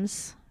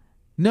 Crimes?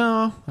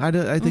 No, I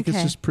think it's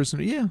Okay. just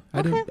Prisoner. Yeah,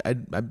 Okay.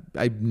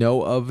 I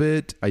know of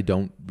it. I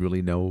don't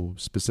really know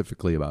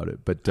specifically about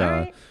it. But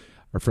right.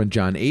 Our friend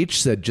John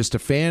H said, just a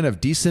fan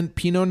of decent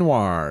Pinot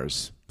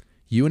Noirs.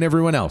 You and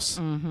everyone else.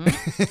 Mimi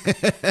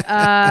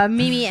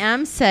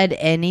M said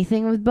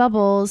anything with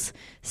bubbles.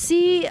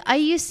 See, I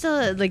used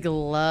to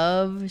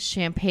love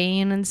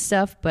champagne and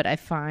stuff, but I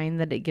find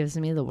that it gives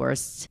me the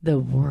worst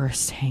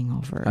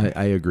hangover.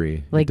 I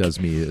agree. It does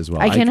me as well.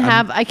 I can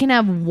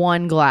have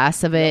one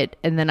glass of it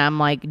and then I'm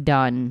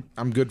done.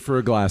 I'm good for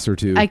a glass or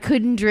two. I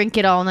couldn't drink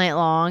it all night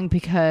long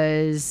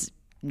because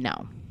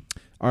no.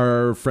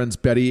 Our friends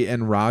Betty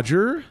and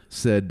Roger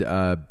said,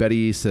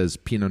 Betty says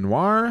Pinot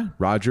Noir.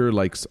 Roger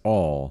likes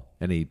all,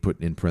 and he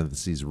put in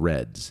parentheses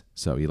reds.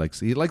 So he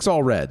likes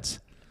all reds.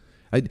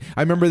 I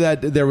remember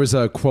that there was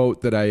a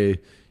quote that I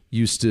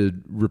used to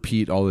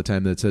repeat all the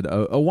time that said,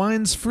 a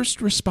wine's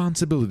first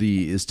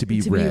responsibility is to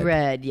be red. Be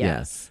red,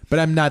 yes. Yeah. But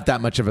I'm not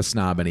that much of a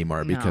snob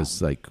anymore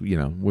because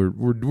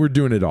we're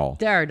doing it all.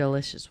 There are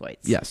delicious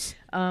whites. Yes.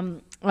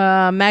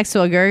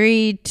 Maxwell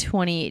Gurry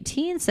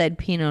 2018 said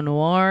Pinot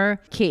Noir.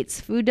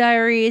 Kate's Food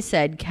Diary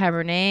said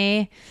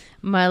Cabernet.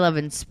 My Love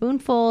and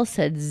Spoonful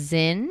said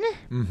Zin.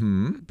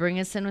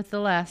 Bring us in with the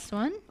last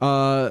one.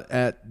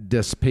 At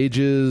Des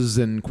Pages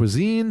and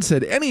Cuisine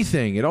said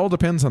anything. It all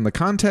depends on the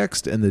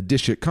context and the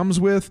dish it comes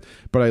with,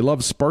 but I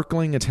love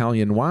sparkling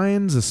Italian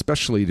wines,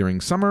 especially during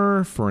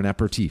summer for an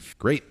aperitif.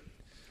 Great.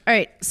 All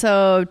right,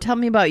 so tell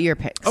me about your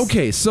picks.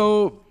 Okay,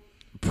 so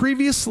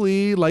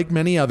previously, like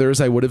many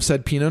others, I would have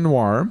said Pinot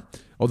Noir,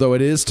 although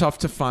it is tough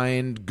to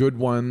find good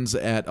ones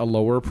at a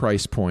lower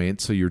price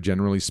point, so you're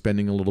generally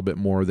spending a little bit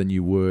more than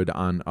you would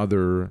on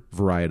other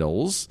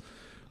varietals.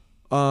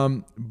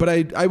 But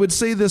I would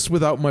say this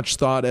without much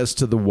thought as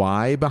to the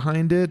why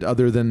behind it,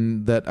 other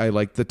than that I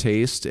like the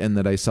taste and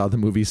that I saw the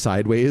movie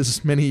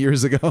Sideways many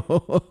years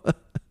ago.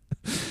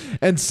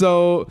 And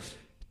so,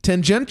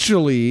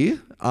 tangentially,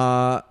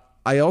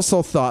 I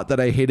also thought that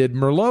I hated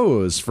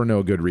Merlots for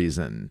no good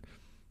reason.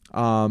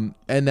 And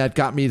that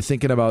got me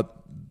thinking about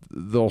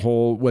the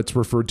whole, what's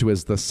referred to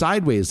as the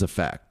sideways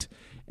effect.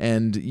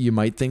 And you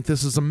might think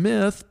this is a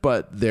myth,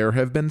 but there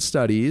have been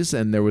studies,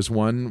 and there was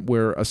one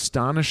where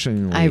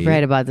astonishingly... I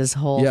read about this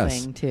whole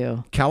thing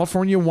too.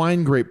 California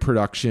wine grape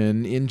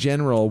production in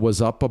general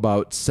was up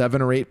about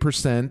 7 or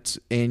 8%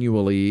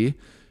 annually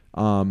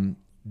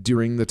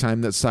during the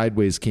time that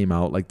Sideways came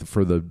out, like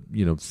for the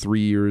 3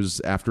 years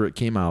after it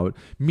came out.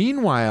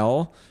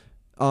 Meanwhile,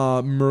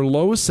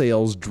 Merlot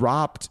sales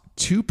dropped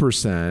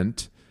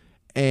 2%,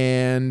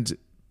 and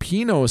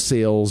Pinot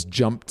sales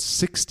jumped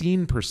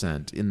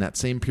 16% in that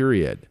same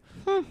period.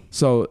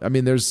 So, I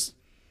mean, there's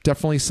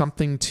definitely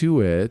something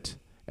to it,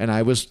 and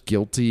I was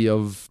guilty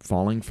of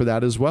falling for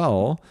that as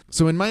well.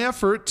 So in my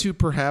effort to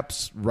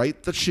perhaps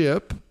right the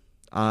ship,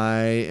 I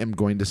am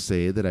going to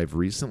say that I've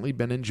recently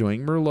been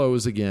enjoying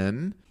Merlots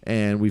again,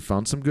 and we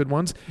found some good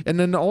ones. And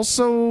then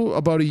also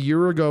about a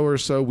year ago or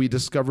so, we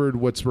discovered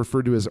what's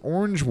referred to as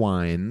orange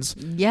wines.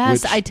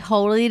 Yes, I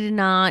totally did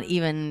not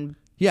even...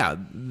 Yeah,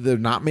 they're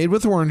not made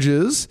with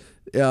oranges.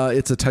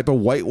 It's a type of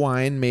white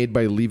wine made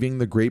by leaving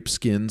the grape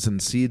skins and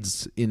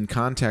seeds in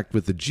contact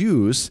with the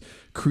juice,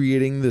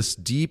 creating this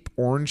deep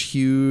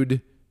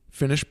orange-hued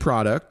finished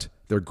product.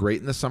 They're great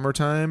in the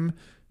summertime,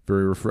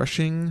 very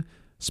refreshing.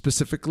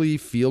 Specifically,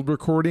 Field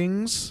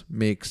Recordings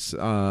makes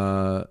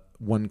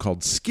one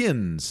called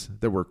Skins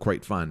that we're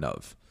quite fond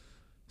of.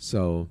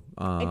 So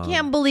I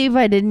can't believe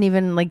I didn't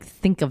even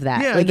think of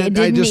that. Yeah,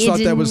 I just thought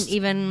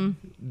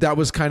that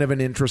was kind of an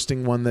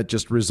interesting one that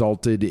just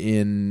resulted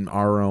in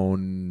our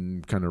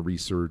own kind of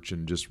research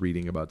and just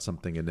reading about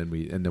something, and then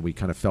we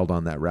kind of fell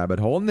down that rabbit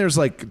hole. And there's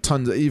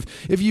tons of,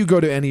 if you go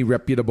to any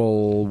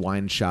reputable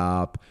wine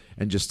shop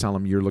and just tell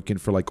them you're looking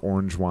for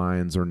orange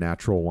wines or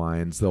natural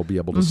wines, they'll be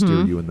able to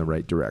steer you in the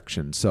right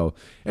direction. So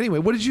anyway,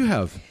 what did you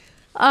have?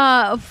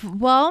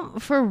 Well,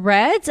 for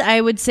reds, I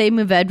would say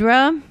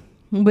Mourvedre,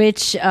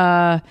 which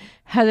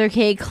Heather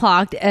Kate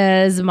clocked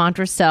as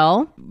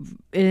Montracel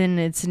in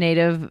its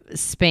native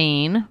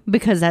Spain,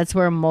 because that's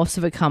where most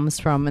of it comes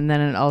from, and then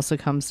it also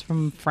comes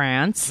from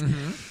France.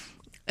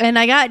 And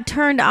I got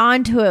turned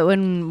on to it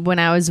when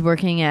I was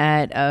working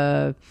at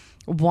a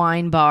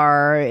wine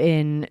bar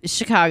in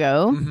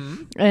Chicago,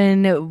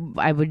 and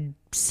I would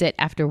sit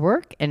after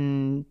work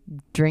and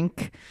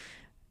drink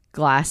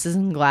glasses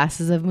and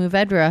glasses of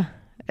Mourvedre,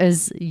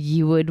 as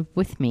you would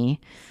with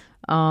me.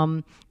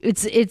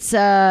 It's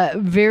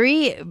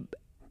very,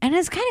 and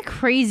it's kind of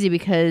crazy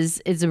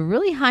because it's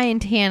really high in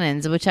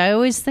tannins, which I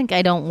always think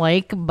I don't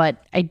like,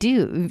 but I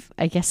do.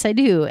 I guess I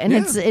do. And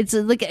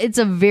it's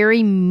a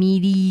very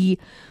meaty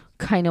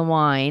kind of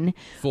wine.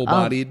 Full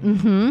bodied.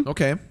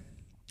 Okay.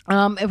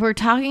 If we're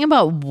talking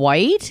about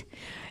white,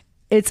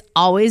 it's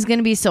always going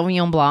to be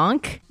Sauvignon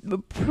Blanc.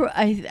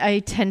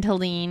 I tend to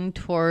lean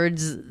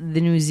towards the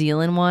New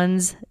Zealand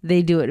ones.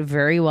 They do it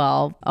very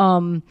well.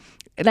 And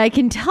I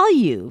can tell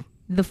you,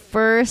 the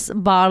first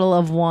bottle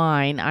of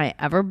wine I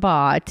ever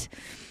bought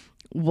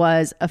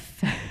was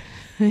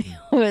it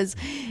was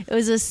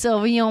a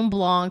Sauvignon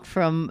Blanc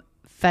from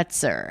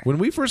Fetzer. When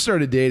we first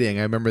started dating,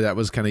 I remember that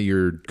was kind of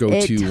your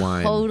go-to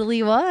wine. It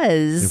totally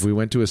was. If we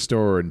went to a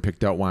store and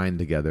picked out wine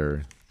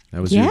together, that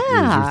was, your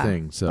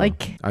thing. So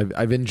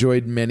I've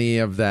enjoyed many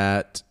of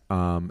that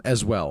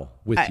as well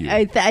with you.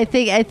 I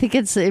think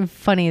it's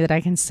funny that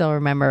I can still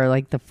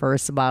remember the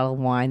first bottle of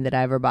wine that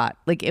I ever bought.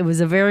 It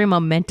was a very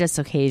momentous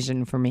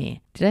occasion for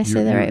me. Did I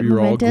say that right? You're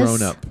all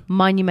grown up.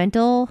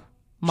 Monumental.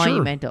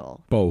 Sure.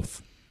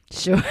 Both.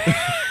 Sure.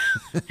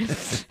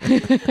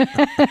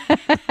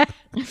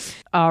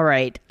 All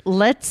right.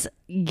 Let's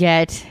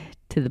get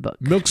to the book.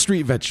 Milk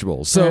Street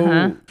Vegetables.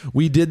 So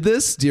we did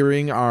this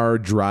during our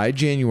dry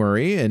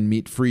January and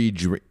meat-free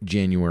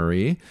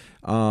January.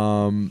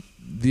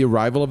 The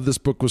arrival of this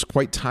book was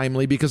quite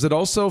timely because it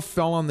also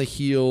fell on the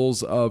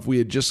heels of, we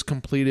had just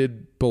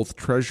completed both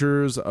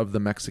Treasures of the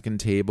Mexican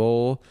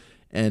Table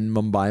and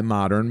Mumbai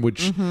Modern,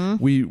 which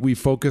we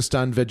focused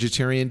on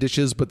vegetarian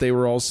dishes, but they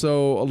were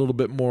also a little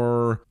bit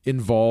more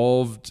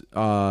involved,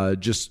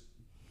 just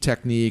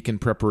technique and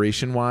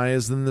preparation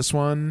wise than this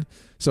one.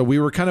 So we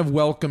were kind of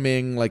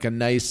welcoming like a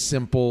nice,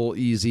 simple,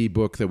 easy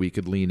book that we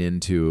could lean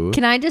into.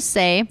 Can I just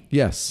say,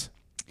 Yes.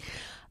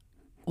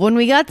 when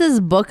we got this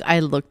book, I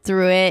looked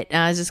through it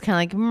and I was just kind of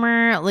like,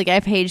 meh. Like I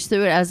paged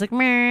through it. I was like,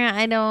 meh,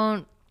 I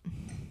don't.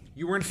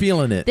 You weren't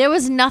feeling it. There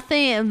was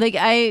nothing like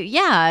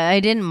I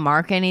didn't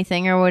mark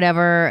anything or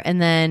whatever. And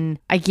then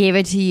I gave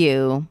it to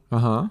you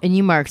and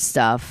you marked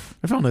stuff.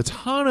 I found a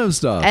ton of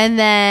stuff. And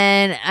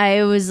then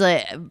I was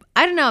like,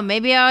 I don't know,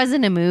 maybe I was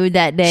in a mood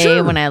that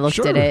day when I looked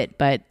at it.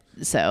 But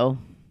so.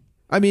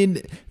 I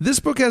mean, this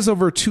book has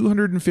over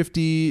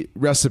 250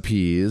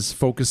 recipes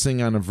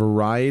focusing on a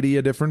variety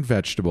of different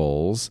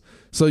vegetables.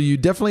 So you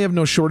definitely have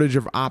no shortage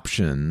of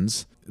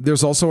options.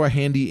 There's also a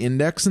handy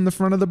index in the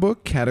front of the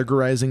book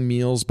categorizing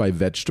meals by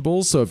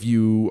vegetables. So if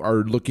you are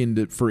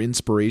looking for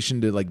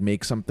inspiration to like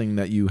make something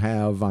that you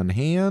have on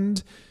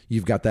hand,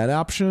 you've got that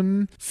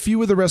option.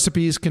 Few of the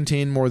recipes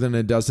contain more than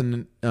a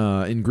dozen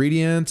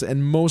ingredients,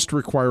 and most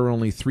require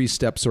only 3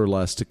 steps or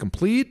less to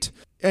complete.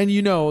 And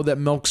you know that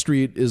Milk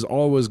Street is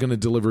always going to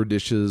deliver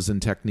dishes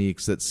and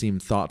techniques that seem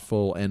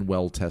thoughtful and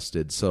well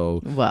tested.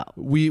 So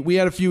we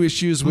had a few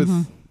issues with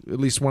at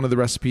least one of the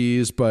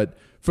recipes, but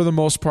for the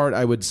most part,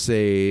 I would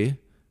say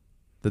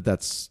that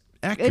that's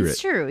accurate. It's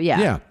true,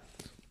 yeah.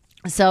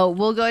 So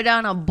we'll go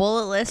down a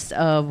bullet list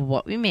of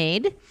what we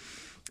made.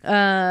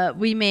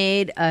 We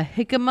made a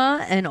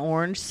jicama and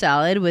orange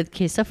salad with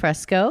queso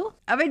fresco,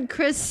 oven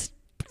crisp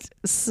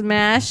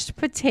smashed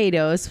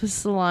potatoes with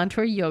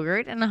cilantro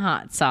yogurt and a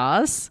hot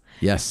sauce.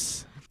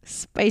 Yes.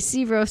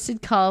 Spicy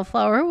roasted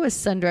cauliflower with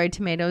sun-dried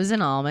tomatoes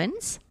and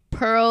almonds.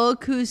 Pearl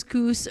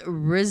couscous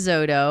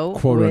risotto,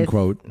 quote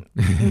unquote,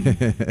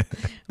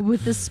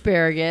 with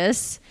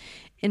asparagus.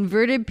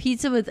 Inverted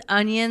pizza with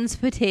onions,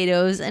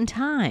 potatoes, and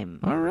thyme.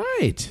 All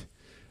right.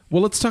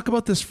 Well, let's talk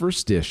about this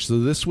first dish.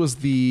 So this was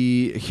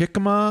the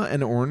jicama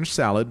and orange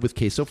salad with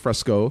queso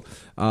fresco.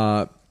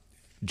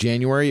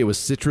 January, it was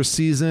citrus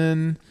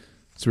season,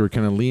 so we're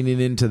kind of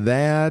leaning into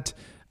that.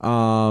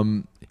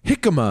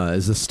 Jicama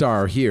is a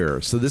star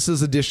here. So this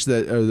is a dish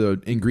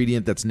the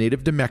ingredient that's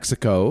native to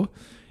Mexico.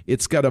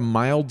 It's got a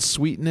mild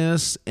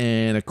sweetness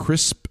and a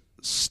crisp,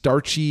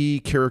 starchy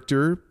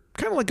character,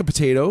 kind of like a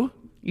potato.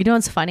 You know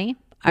what's funny?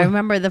 I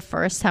remember the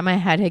first time I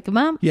had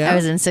jicama. Yeah. I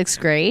was in 6th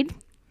grade.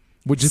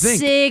 What'd you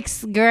think?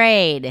 6th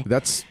grade.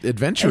 That's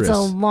adventurous. It's a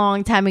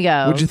long time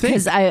ago. What'd you think?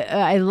 Because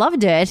I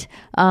loved it.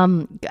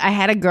 I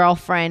had a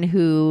girlfriend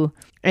who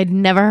I'd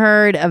never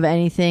heard of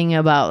anything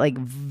about like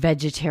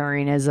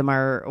vegetarianism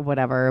or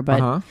whatever,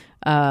 but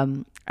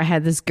I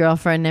had this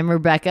girlfriend named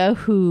Rebecca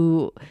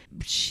who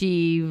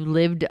she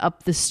lived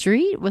up the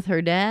street with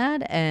her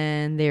dad,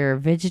 and they're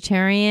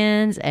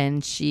vegetarians,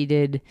 and she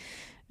did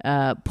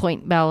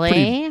Point Ballet.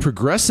 Pretty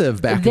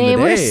progressive back in the They day.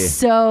 were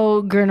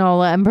so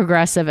granola and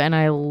progressive, and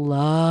I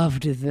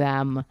loved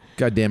them.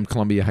 Goddamn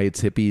Columbia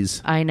Heights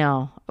hippies. I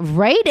know,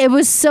 right? It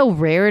was so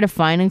rare to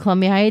find in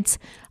Columbia Heights.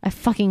 I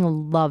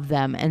fucking love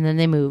them, and then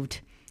they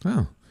moved.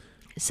 Oh.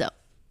 So,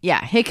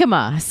 yeah,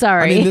 jicama.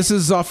 Sorry. I mean, this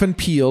is often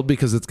peeled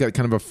because it's got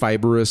kind of a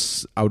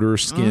fibrous outer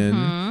skin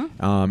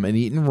and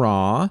eaten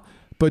raw.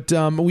 But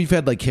we've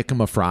had like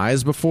jicama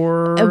fries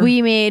before.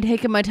 We made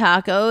jicama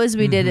tacos.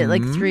 We did it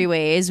like 3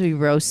 ways. We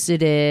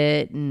roasted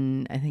it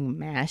and I think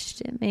mashed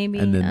it maybe.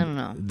 And then I don't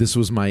know. This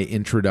was my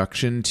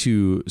introduction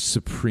to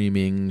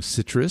supreming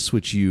citrus,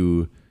 which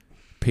you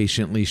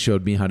patiently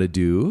showed me how to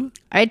do.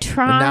 I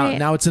try. And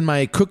now it's in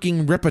my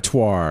cooking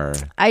repertoire.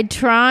 I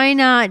try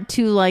not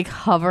to like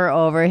hover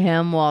over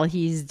him while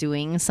he's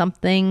doing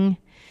something,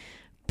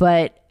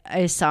 but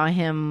I saw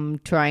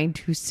him trying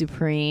to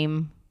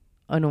supreme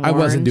an orange. I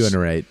wasn't doing it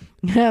right.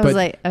 I was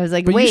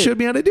like, but wait. you showed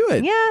me how to do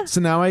it. Yeah.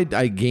 So now I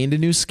gained a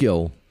new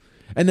skill.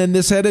 And then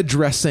this had a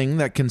dressing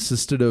that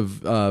consisted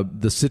of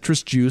the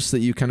citrus juice that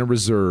you kind of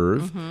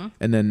reserve,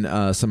 and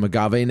then some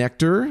agave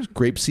nectar,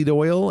 grapeseed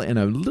oil, and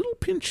a little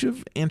pinch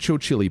of ancho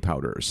chili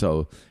powder.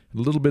 So a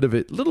little bit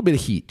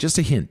of heat, just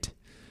a hint.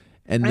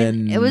 And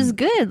then it was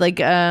good. Like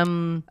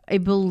I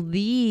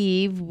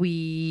believe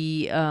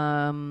we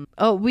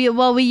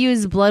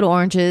used blood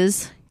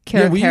oranges.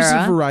 We used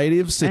a variety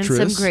of citrus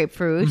and some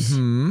grapefruit.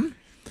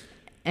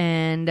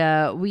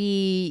 And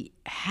we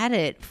had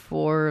it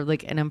for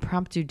like an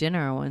impromptu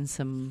dinner when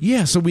some.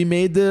 Yeah, so we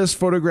made this,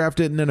 photographed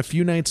it, and then a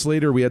few nights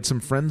later we had some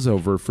friends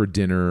over for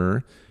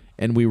dinner,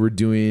 and we were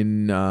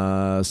doing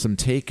some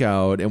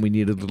takeout, and we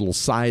needed a little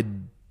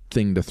side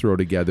thing to throw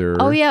together.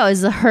 Oh yeah, it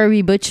was the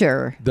Herbie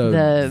Butcher,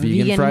 the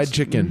vegan fried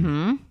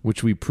chicken,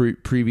 which we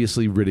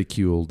previously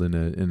ridiculed in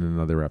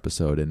another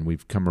episode, and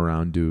we've come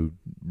around to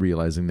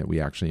realizing that we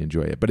actually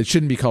enjoy it. But it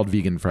shouldn't be called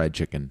vegan fried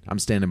chicken. I'm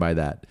standing by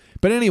that.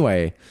 But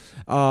anyway,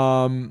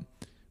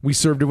 we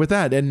served it with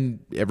that, and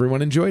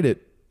everyone enjoyed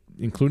it,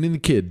 including the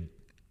kid.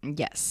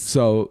 Yes.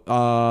 So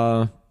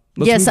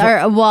yes.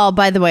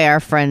 By the way, our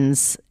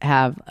friends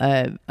have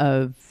a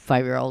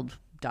 5-year-old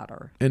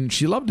daughter, and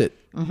she loved it.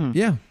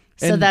 Yeah.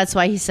 So that's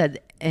why he said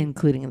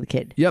including the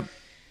kid. Yep.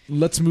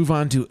 Let's move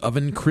on to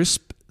oven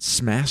crisp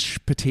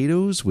smashed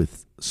potatoes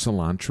with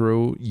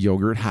cilantro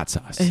yogurt hot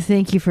sauce.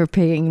 Thank you for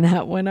picking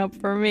that one up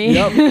for me.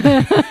 Yep.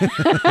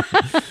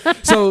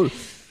 So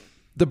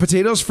the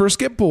potatoes first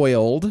get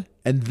boiled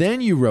and then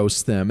you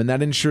roast them, and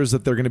that ensures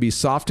that they're going to be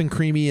soft and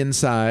creamy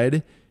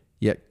inside,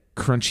 yet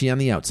crunchy on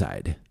the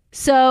outside.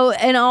 So,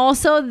 and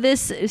also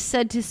this is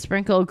said to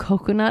sprinkle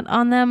coconut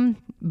on them,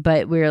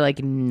 but we were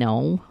like,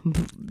 no.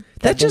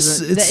 It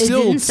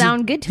didn't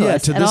sound good to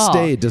us to at this all.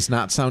 day, it does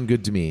not sound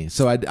good to me.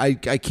 So I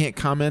can't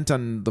comment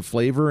on the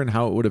flavor and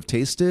how it would have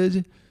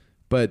tasted,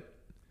 but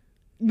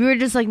we were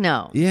just like,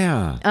 no.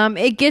 yeah.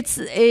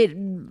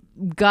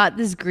 It got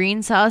this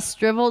green sauce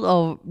dribbled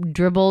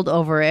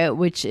over it,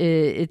 which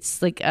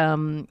it's like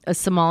a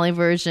Somali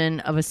version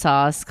of a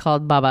sauce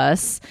called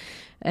babas,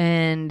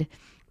 and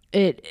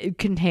it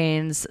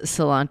contains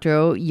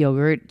cilantro,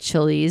 yogurt,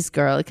 chilies,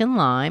 garlic, and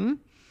lime,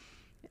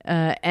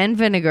 and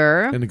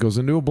vinegar. And it goes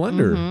into a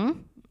blender. Mm-hmm.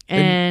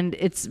 And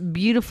it's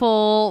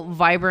beautiful,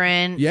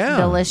 vibrant,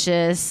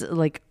 delicious,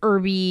 like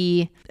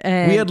herby.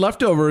 And we had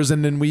leftovers,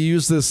 and then we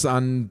used this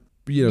on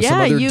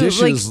some other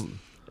dishes.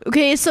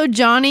 Okay, so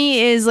Johnny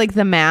is like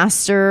the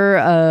master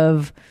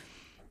of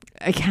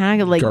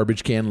kind of like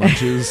garbage can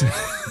lunches.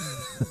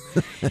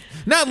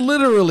 Not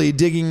literally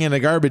digging in a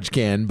garbage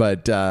can,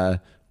 but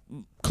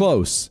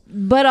close.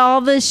 But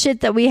all the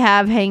shit that we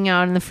have hanging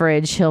out in the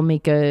fridge, he'll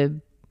make a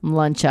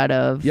lunch out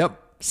of. Yep.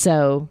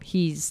 So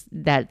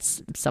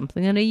that's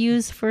something that I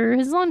use for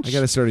his lunch. I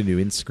got to start a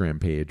new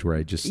Instagram page where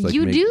I just make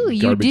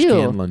garbage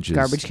can lunches.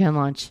 Garbage can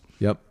lunch.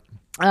 Yep.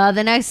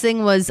 The next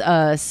thing was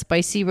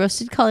spicy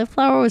roasted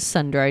cauliflower with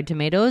sun-dried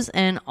tomatoes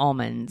and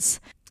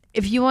almonds.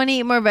 If you want to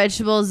eat more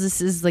vegetables,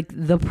 this is like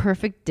the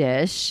perfect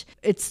dish.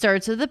 It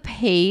starts with a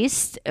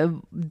paste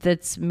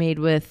that's made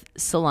with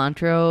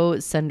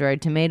cilantro,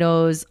 sun-dried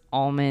tomatoes,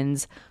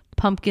 almonds,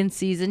 pumpkin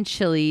seeds and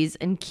chilies,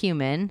 and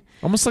cumin.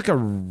 Almost like a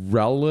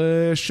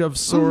relish of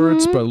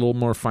sorts, but a little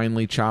more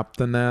finely chopped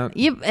than that.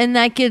 Yep, and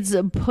that gets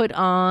put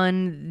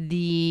on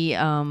the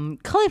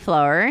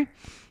cauliflower,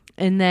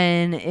 and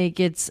then it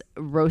gets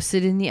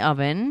roasted in the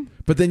oven.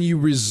 But then you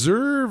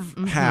reserve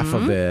half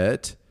of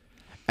it,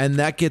 and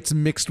that gets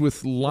mixed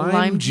with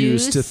lime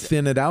juice to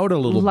thin it out a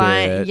little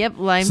bit. Yep,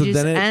 lime juice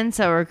and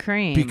sour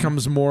cream.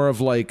 Becomes more of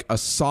like a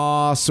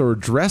sauce or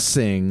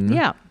dressing.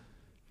 Yeah.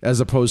 As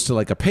opposed to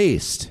like a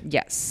paste.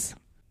 Yes.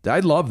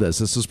 I love this.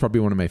 This is probably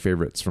one of my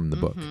favorites from the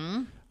book.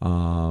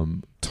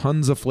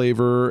 Tons of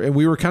flavor. And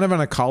we were kind of on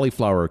a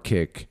cauliflower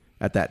kick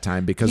at that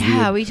time because we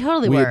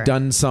had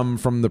done some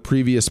from the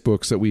previous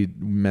books that we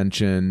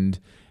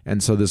mentioned.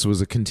 And so this was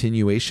a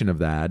continuation of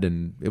that.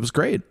 And it was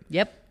great.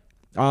 Yep.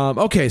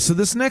 Okay, so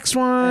this next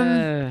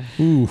one.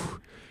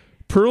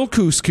 Pearl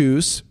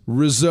couscous,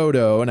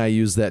 risotto, and I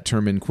use that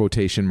term in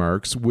quotation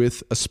marks,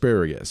 with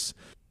asparagus.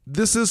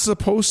 This is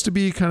supposed to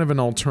be kind of an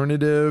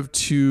alternative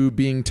to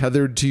being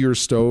tethered to your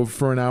stove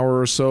for an hour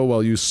or so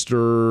while you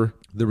stir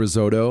the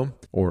risotto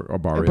or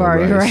barrio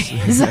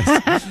rice.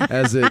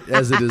 as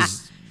it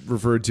is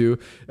referred to.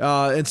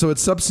 And so it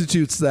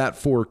substitutes that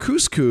for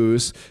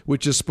couscous,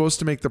 which is supposed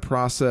to make the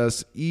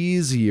process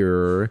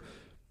easier.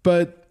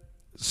 But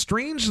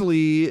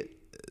strangely,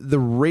 the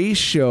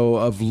ratio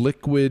of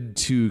liquid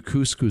to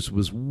couscous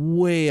was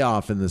way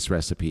off in this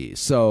recipe.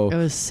 So it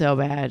was so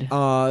bad.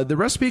 The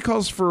recipe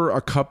calls for a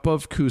cup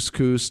of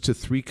couscous to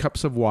 3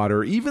 cups of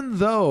water, even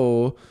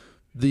though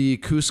the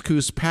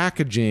couscous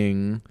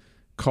packaging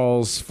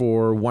calls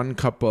for 1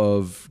 cup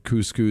of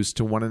couscous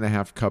to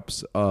 1.5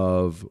 cups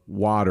of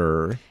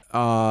water.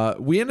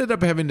 We ended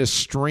up having to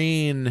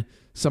strain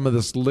some of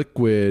this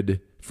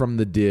liquid from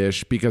the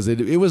dish because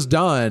it was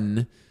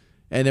done.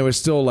 And there was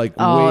still like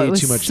way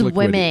too much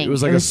liquid. It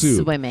was like a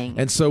soup. Swimming.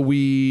 And so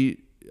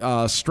we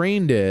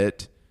strained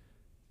it,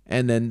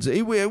 and then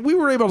we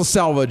were able to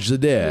salvage the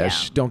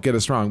dish. Yeah. Don't get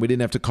us wrong. We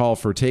didn't have to call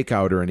for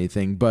takeout or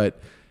anything, but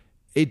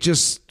it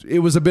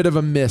was a bit of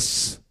a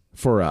miss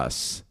for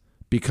us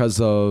because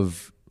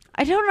of...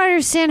 I don't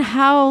understand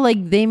how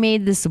like they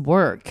made this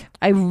work.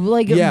 I'm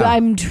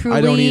truly...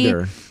 I don't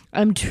either.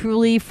 I'm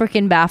truly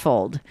freaking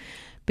baffled.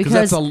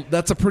 Because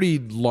that's a pretty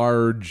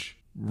large...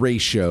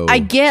 ratio. I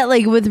get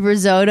like with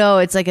risotto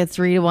it's like a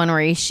 3-to-1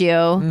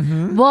 ratio.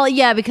 Well,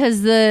 yeah,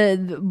 because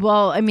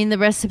the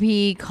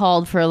recipe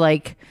called for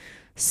like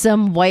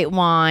some white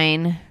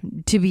wine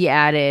to be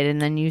added,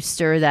 and then you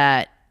stir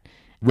that,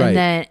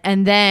 right,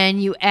 and then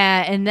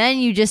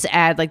you just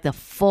add like the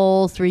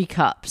full 3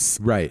 cups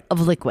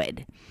of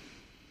liquid.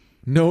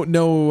 No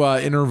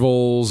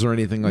intervals or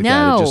anything like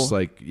that. It's just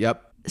like,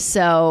 yep.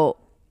 So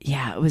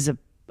yeah,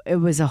 it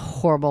was a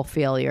horrible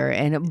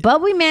failure,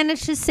 but we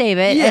managed to save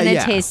it, and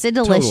it tasted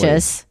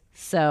delicious. Totally.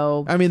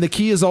 So, I mean, the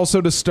key is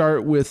also to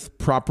start with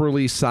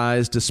properly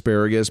sized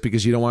asparagus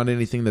because you don't want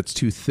anything that's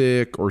too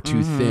thick or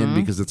too thin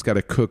because it's got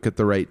to cook at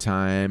the right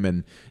time.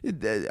 And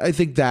I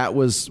think that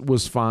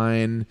was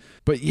fine.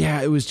 But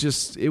yeah, it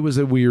was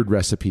a weird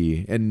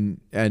recipe,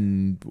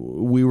 and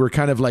we were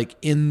kind of like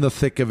in the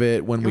thick of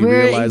it when we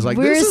realized like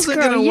this isn't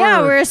going to work.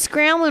 Yeah, we're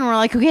scrambling. We're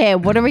like, okay,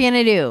 what are we going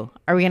to do?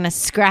 Are we going to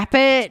scrap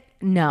it?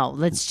 No,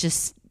 let's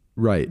just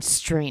Right.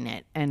 strain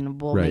it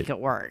and we'll Right. make it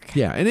work.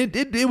 Yeah, and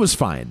it was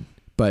fine,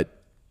 but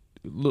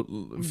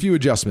a few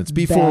adjustments.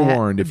 Be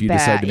forewarned if you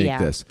decide to make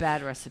this.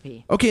 Bad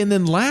recipe. Okay, and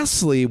then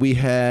lastly, we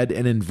had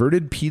an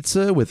inverted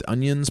pizza with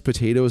onions,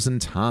 potatoes,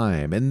 and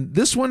thyme. And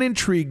this one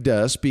intrigued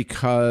us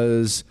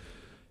because,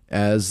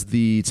 as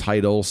the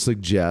title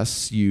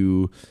suggests,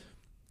 you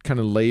kind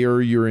of layer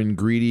your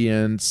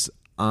ingredients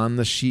on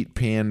the sheet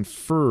pan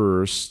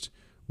first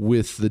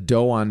with the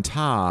dough on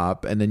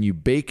top, and then you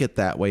bake it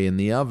that way in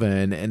the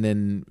oven, and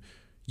then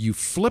you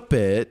flip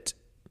it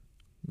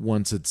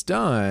once it's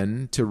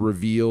done to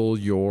reveal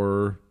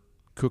your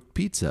cooked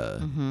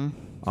pizza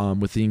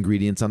with the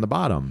ingredients on the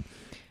bottom.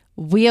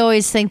 We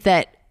always think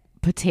that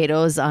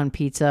potatoes on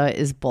pizza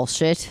is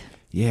bullshit.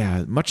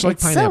 Yeah, much like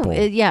It's pineapple.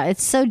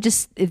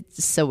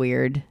 it's so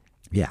weird.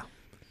 Yeah.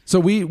 So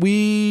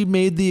we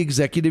made the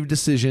executive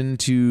decision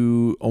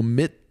to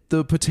omit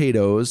the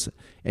potatoes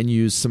and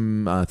use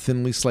some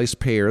thinly sliced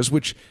pears,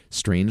 which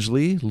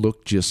strangely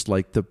look just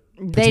like the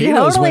They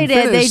potatoes totally when did.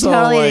 finished. They So,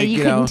 totally like, did. You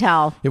couldn't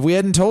tell. If we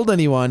hadn't told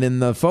anyone in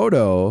the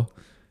photo,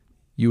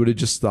 you would have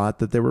just thought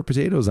that there were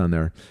potatoes on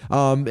there.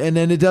 And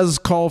then it does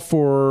call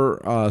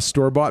for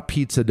store-bought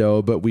pizza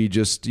dough, but we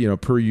just,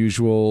 per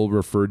usual,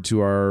 referred to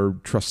our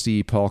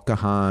trusty Paul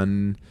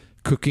Kahan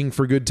Cooking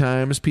for Good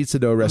Times pizza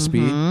dough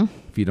recipe.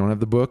 If you don't have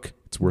the book,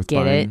 it's worth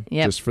Get buying it.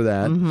 Yep. just for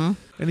that.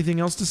 Anything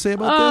else to say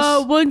about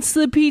this? Once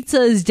the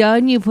pizza is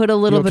done, you put a You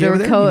little okay bit of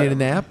with it? You ricotta. need a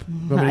nap?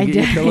 Want me I to do.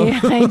 get your pillow?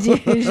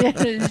 Yeah, I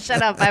do.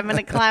 Shut up. I'm going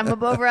to climb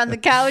up over on the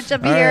couch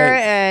up All here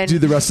right. and do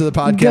the rest of the go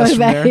podcast from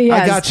back. there.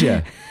 Yes. I got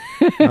you.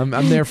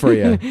 I'm there for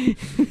you.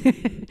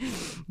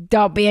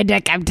 don't be a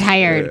dick. I'm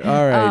tired.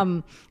 All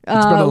right.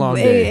 It's been a long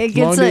day.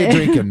 Long day of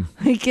drinking.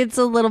 It gets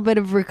a little bit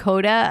of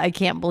ricotta. I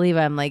can't believe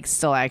I'm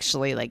still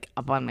actually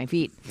up on my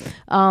feet.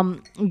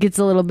 It gets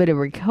a little bit of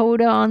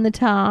ricotta on the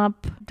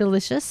top.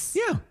 Delicious.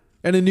 Yeah.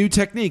 And a new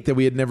technique that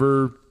we had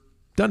never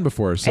done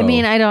before. So. I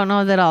mean, I don't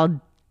know that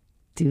I'll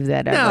do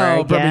that ever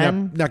no, probably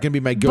again. not going to be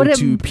my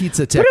go-to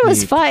pizza technique. But it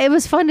was fun. It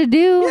was fun to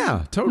do.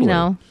 Yeah,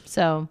 totally.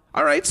 So.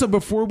 All right, so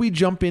before we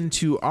jump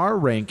into our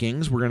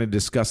rankings, we're going to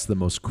discuss the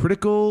most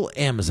critical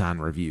Amazon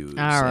reviews. All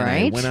And I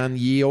right. went on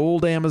ye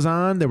old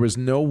Amazon. There was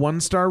no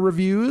 1-star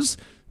reviews.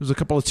 There was a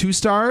couple of 2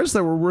 stars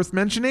that were worth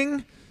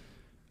mentioning.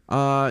 You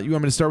want me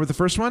to start with the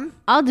first one?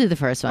 I'll do the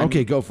first one.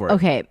 Okay, go for it.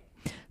 Okay.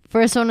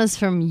 First one is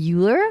from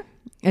Euler.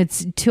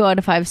 It's 2 out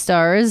of 5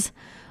 stars.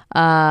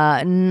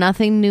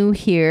 Nothing new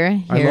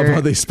here. I love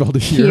how they spelled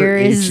it here. here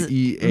is-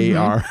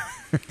 Hear.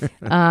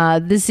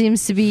 This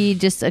seems to be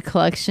just a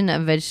collection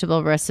of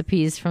vegetable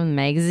recipes from the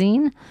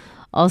magazine.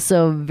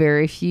 Also,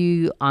 very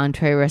few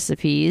entree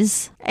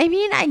recipes. I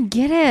mean, I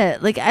get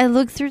it. I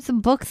looked through the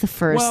book the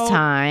first Well,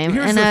 time,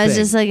 here's and the I was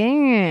thing. just like,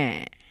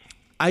 eh.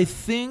 I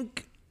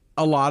think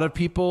a lot of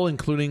people,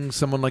 including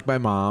someone like my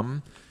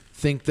mom,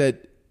 think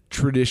that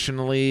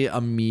traditionally a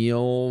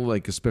meal,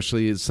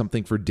 especially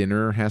something for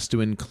dinner, has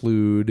to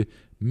include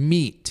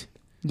meat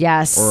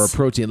Yes. or a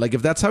protein.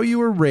 If that's how you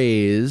were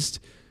raised,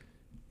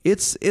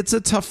 it's a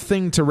tough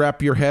thing to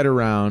wrap your head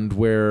around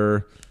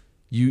where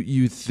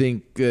you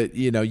think that,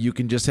 you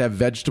can just have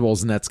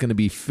vegetables and that's going to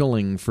be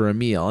filling for a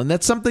meal. And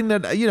that's something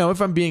that,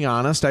 if I'm being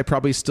honest, I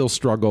probably still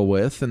struggle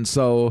with. And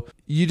so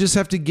you just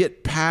have to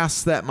get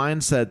past that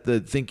mindset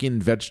that thinking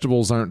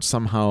vegetables aren't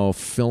somehow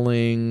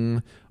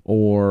filling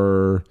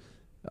or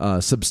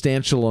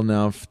substantial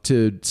enough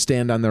to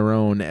stand on their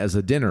own as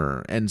a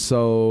dinner. And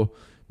so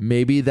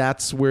maybe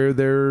that's where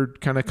they're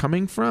kind of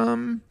coming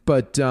from,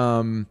 but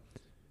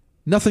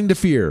nothing to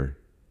fear.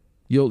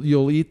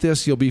 You'll eat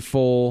this, you'll be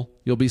full,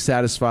 you'll be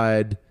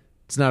satisfied.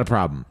 It's not a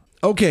problem.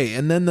 Okay,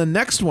 and then the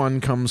next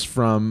one comes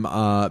from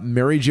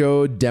Mary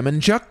Jo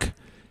Demonchuk.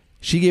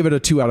 She gave it a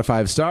 2 out of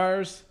 5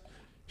 stars.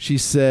 She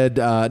said,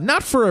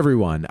 not for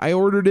everyone. I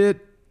ordered it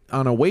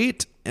on a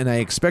wait, and I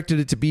expected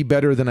it to be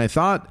better than I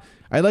thought.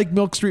 I like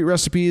Milk Street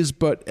recipes,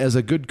 but as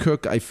a good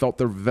cook, I felt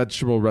the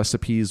vegetable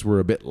recipes were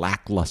a bit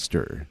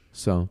lackluster.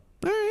 So,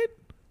 all right.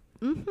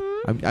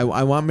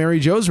 I want Mary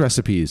Jo's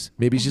recipes.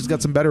 Maybe she's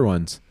got some better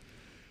ones.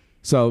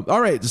 So, all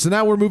right. So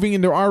now we're moving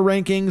into our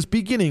rankings,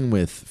 beginning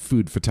with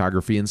food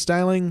photography and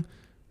styling.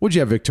 What'd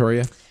you have,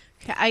 Victoria?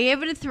 Okay, I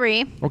gave it a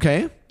 3.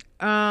 Okay.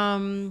 There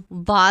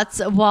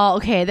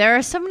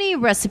are so many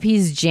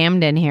recipes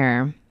jammed in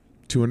here.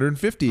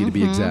 250 to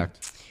be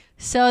exact.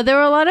 So there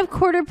were a lot of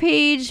quarter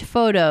page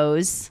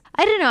photos.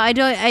 I don't know. I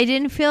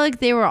didn't feel like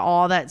they were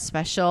all that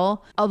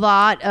special. A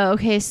lot.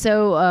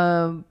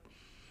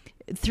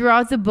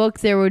 Throughout the book,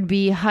 there would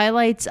be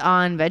highlights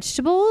on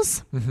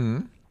vegetables.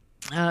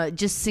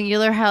 Just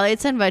singular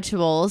highlights on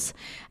vegetables.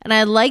 And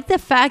I like the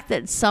fact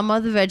that some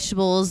of the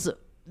vegetables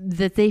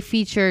that they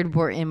featured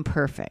were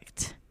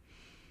imperfect.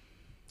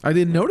 I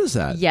didn't notice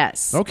that.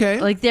 Yes.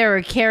 Okay. There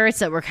were carrots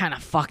that were kind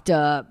of fucked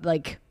up.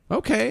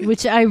 Okay.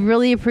 Which I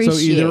really appreciate. So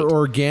either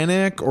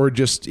organic or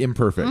just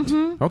imperfect.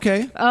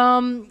 Okay.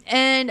 And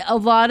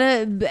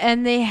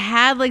they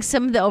had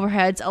some of the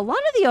overheads. A lot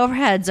of the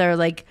overheads are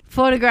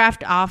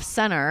photographed off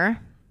center.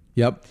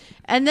 Yep.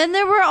 And then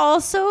there were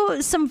also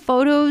some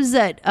photos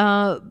that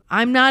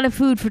I'm not a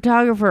food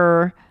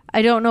photographer.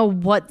 I don't know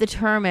what the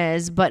term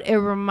is, but it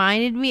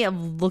reminded me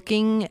of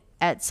looking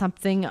at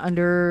something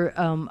under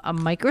a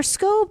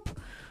microscope.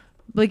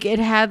 Like it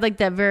had like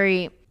that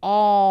very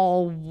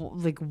all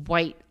like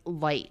white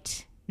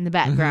light in the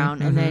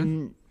background, and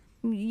then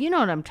you know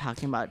what I'm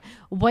talking about.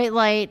 White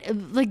light,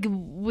 like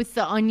with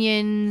the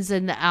onions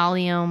and the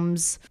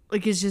alliums.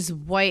 Like it's just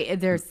white.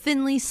 They're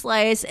thinly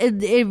sliced.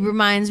 It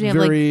reminds me of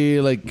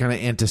very like kind of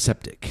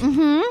antiseptic.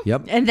 Mm-hmm.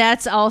 Yep. And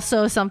that's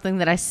also something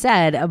that I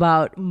said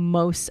about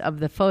most of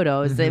the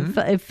photos.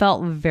 It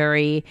felt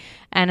very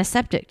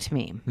antiseptic to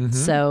me.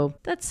 So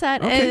that's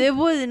that. Okay. It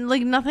wasn't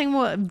like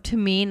to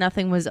me,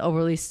 nothing was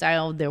overly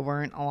styled. There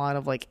weren't a lot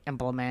of like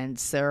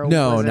implements.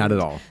 No, not at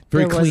all.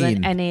 Very there clean.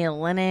 Wasn't any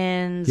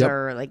linens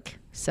or like,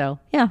 so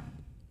yeah.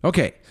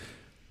 Okay.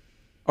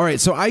 All right.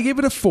 So I gave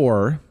it a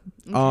 4.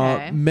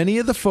 Okay. Many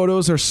of the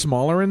photos are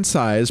smaller in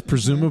size,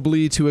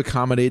 presumably to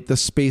accommodate the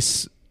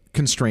space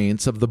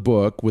constraints of the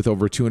book with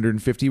over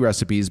 250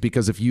 recipes.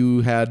 Because if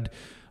you had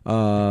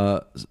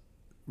a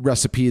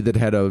recipe that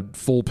had a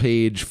full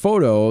page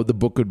photo, the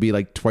book would be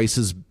like twice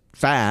as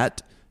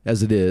fat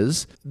as it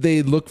is.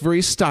 They look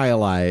very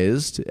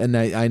stylized. And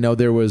I know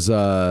there was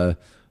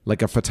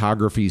like a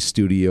photography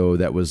studio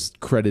that was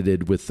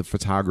credited with the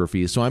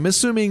photography. So I'm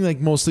assuming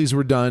like most of these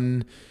were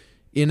done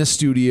in a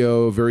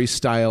studio, very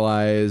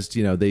stylized.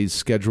 You know, they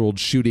scheduled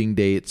shooting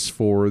dates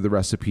for the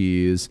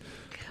recipes.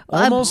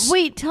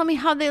 Wait, tell me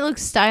how they look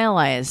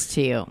stylized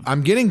to you.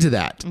 I'm getting to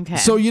that. Okay.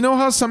 So you know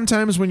how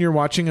sometimes when you're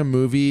watching a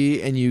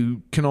movie and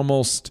you can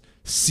almost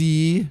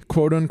see,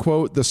 quote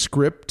unquote, the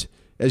script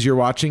as you're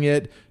watching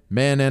it?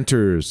 Man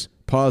enters,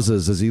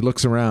 pauses as he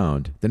looks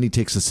around. Then he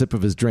takes a sip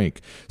of his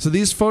drink. So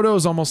these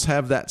photos almost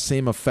have that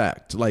same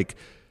effect. Like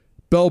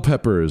bell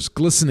peppers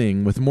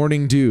glistening with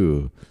morning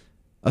dew.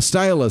 A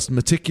stylist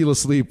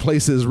meticulously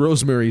places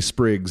rosemary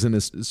sprigs in a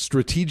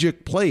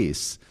strategic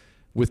place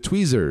with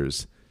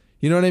tweezers.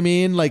 You know what I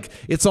mean? Like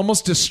it's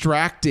almost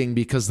distracting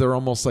because they're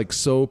almost like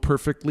so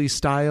perfectly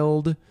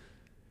styled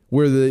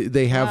where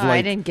they have like...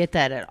 I didn't get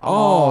that at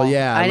all. Oh,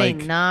 yeah. I like,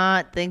 did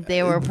not think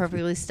they were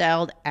perfectly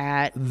styled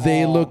at all.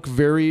 They look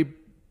very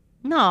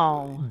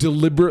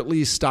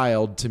deliberately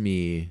styled to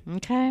me.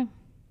 Okay.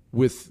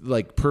 With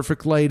like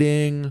perfect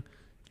lighting...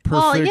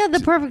 Well, yeah,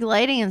 the perfect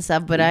lighting and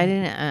stuff, but I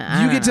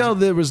didn't. You could tell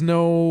there was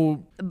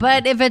no.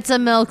 But if it's a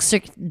Milk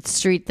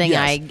Street thing,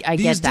 yes, I get that.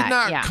 These did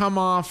not come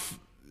off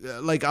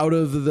like out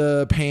of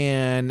the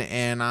pan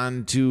and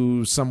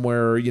onto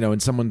somewhere, you know, in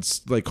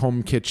someone's like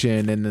home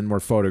kitchen and then were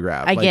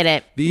photographed. I get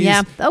it.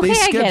 Yeah. Okay,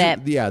 I get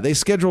it. Yeah, they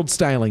scheduled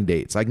styling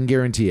dates. I can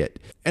guarantee it.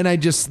 And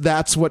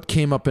that's what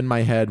came up in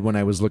my head when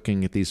I was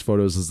looking at these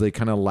photos is they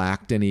kind of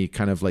lacked any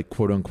kind of like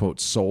quote unquote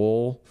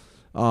soul.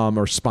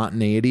 Or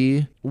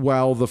spontaneity.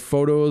 While the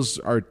photos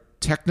are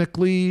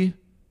technically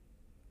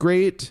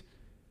great,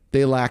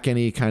 they lack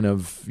any kind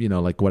of, you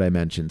know, like what I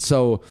mentioned.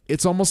 So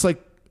it's almost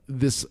like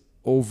this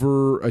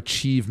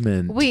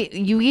overachievement. Wait,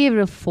 you gave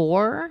it a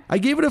 4? I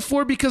gave it a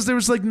 4 because there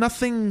was like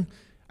nothing.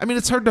 I mean,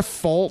 it's hard to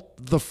fault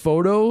the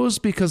photos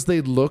because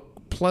they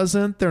look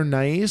pleasant. They're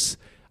nice.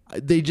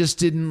 They just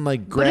didn't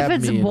like grab me.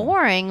 But if it's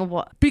boring,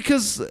 what?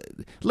 Because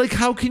like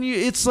how can you?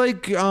 It's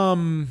like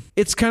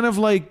it's kind of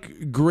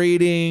like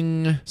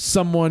grading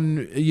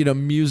someone, you know,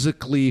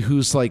 musically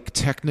who's like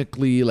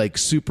technically like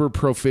super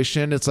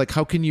proficient. It's like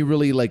how can you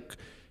really like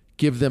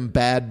give them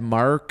bad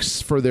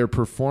marks for their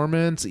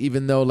performance,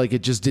 even though like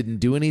it just didn't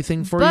do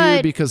anything for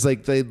you because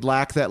like they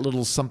lack that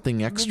little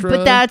something extra.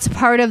 But that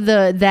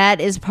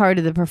is part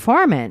of the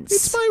performance.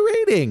 It's my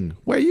rating.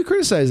 Why are you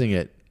criticizing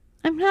it?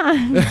 I'm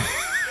not.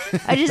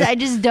 I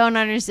just don't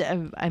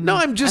understand.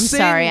 I'm saying,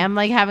 sorry. I'm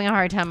like having a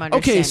hard time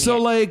understanding. Okay, so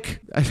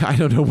like I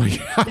don't know why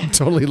I'm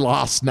totally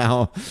lost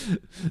now.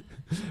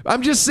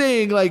 I'm just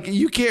saying like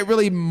you can't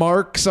really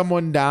mark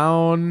someone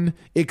down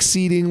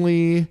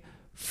exceedingly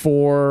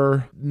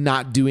for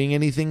not doing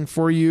anything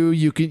for you.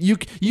 You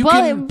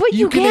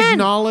can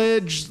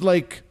acknowledge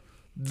like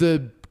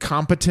the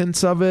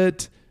competence of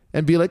it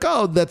and be like,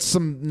 oh, that's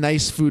some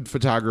nice food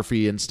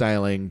photography and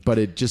styling, but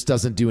it just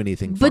doesn't do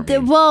anything for me.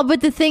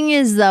 But the thing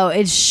is, though,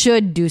 it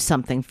should do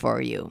something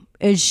for you.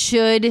 It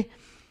should.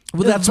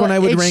 Well, that's when I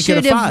would rank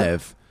it a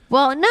 5.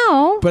 Well,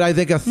 no. But I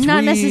think a 3...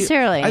 Not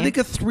necessarily. I think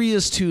a 3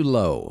 is too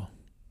low.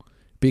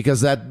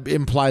 Because that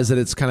implies that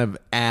it's kind of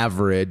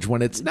average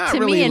when it's not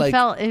really like...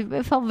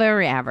 it felt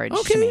very average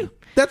to me.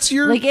 That's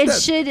your like it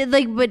should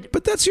like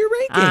but that's your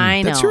ranking.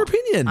 I know. That's your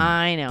opinion.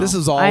 I know. This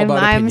is all about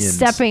opinions. I'm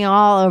stepping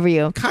all over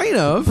you. Kind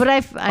of. But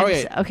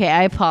okay,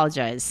 I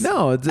apologize.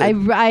 No,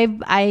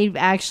 I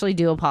actually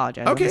do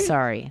apologize. Okay. I'm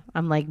sorry.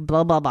 I'm like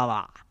blah blah blah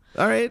blah.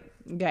 All right.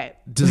 Okay.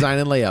 Design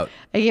and layout.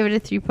 I gave it a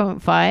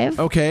 3.5.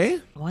 Okay.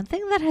 One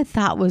thing that I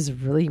thought was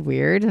really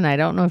weird, and I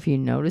don't know if you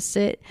noticed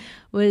it,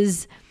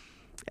 was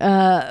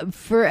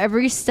for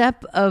every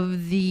step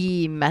of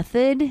the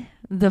method,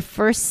 the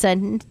first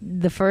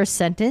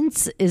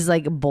sentence is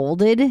like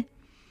bolded.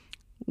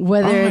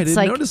 Whether I it's didn't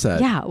like notice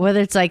that. Yeah, whether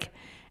it's like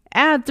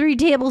add 3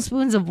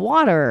 tablespoons of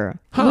water.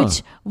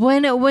 Which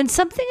when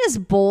something is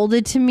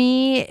bolded to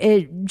me,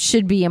 it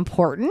should be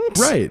important.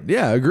 Right.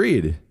 Yeah,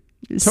 agreed.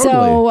 Totally.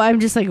 So I'm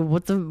just like,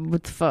 what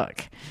the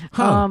fuck?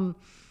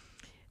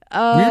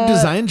 Weird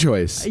design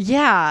choice.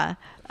 Yeah.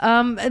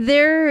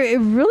 There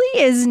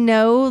really is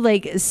no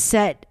like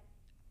set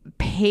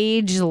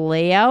page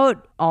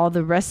layout. All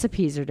the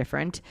recipes are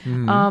different.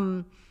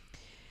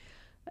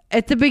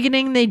 At the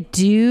beginning, they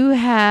do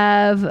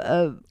have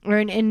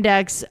an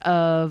index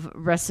of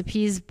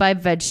recipes by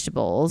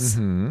vegetables.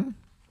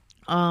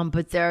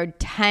 But there are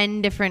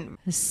 10 different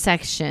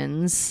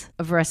sections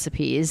of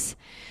recipes.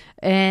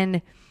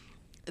 And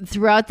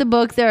throughout the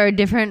book, there are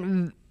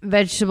different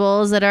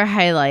vegetables that are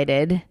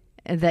highlighted.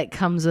 That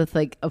comes with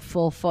like a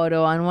full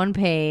photo on one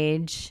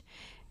page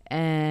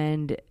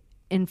and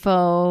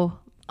info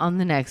on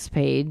the next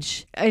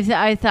page.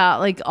 I thought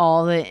like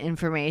all the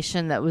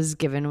information that was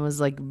given was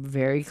like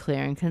very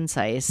clear and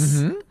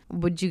concise.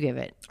 What'd you give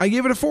it? I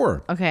gave it a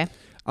 4. Okay.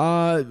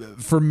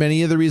 For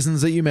many of the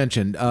reasons that you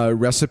mentioned,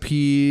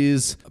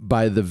 recipes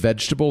by the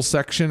vegetable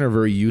section are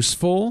very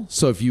useful.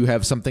 So if you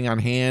have something on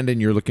hand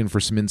and you're looking for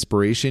some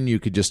inspiration, you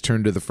could just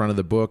turn to the front of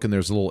the book and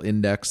there's a little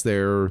index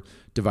there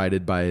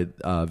divided by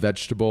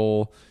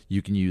vegetable.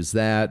 You can use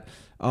that.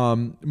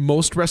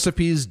 Most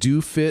recipes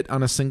do fit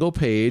on a single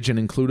page and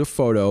include a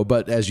photo,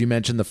 but as you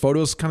mentioned, the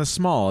photo is kind of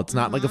small. It's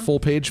not like a full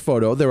page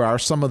photo. There are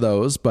some of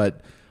those,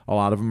 but a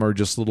lot of them are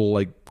just little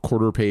like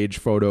quarter page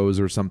photos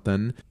or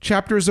something.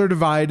 Chapters are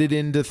divided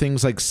into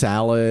things like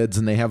salads,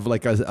 and they have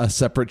like a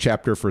separate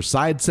chapter for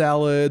side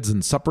salads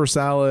and supper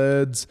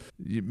salads.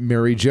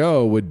 Mary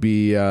Jo would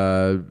be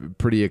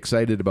pretty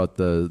excited about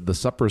the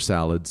supper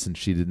salad since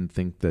she didn't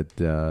think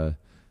that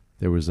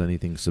there was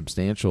anything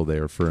substantial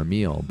there for a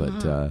meal.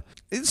 But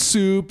it's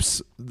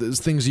soups, there's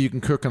things that you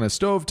can cook on a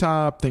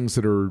stovetop, things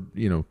that are,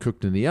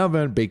 cooked in the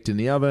oven, baked in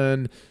the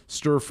oven,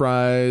 stir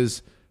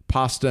fries,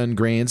 pasta and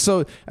grains.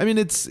 So, I mean,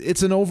 it's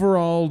an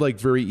overall like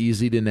very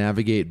easy to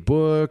navigate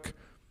book.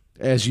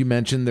 As you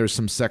mentioned, there's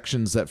some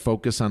sections that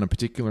focus on a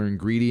particular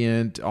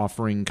ingredient,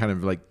 offering kind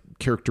of like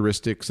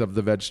characteristics of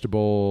the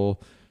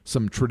vegetable,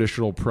 some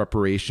traditional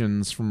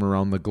preparations from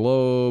around the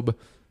globe,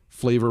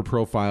 flavor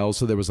profiles.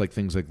 So there was like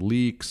things like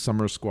leeks,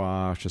 summer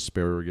squash,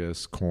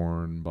 asparagus,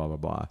 corn, blah, blah,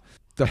 blah.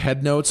 The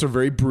head notes are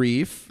very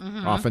brief,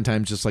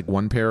 oftentimes just like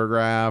one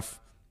paragraph.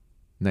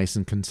 Nice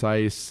and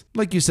concise.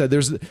 Like you said,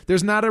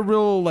 there's not a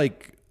real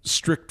like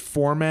strict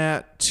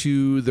format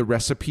to the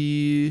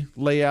recipe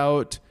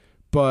layout,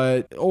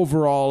 but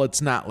overall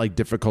it's not like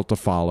difficult to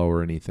follow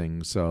or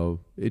anything.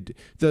 So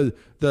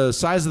the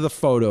size of the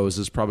photos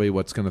is probably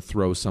what's going to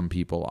throw some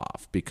people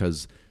off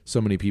because so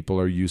many people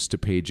are used to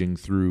paging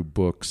through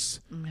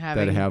books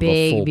that have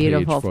big, a full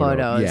beautiful page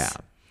photo. photos.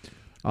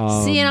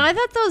 Yeah. See, and I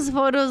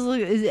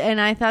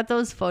thought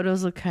those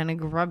photos look kind of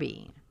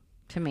grubby.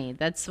 To me,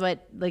 that's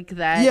what like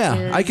that. Yeah,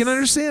 is. I can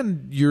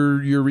understand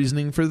your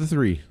reasoning for the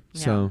 3.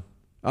 Yeah.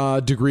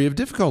 So, degree of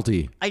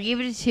difficulty. I gave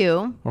it a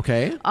 2.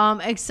 Okay.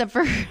 Except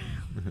for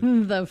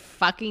the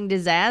fucking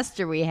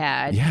disaster we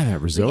had. Yeah, that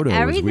risotto. Like,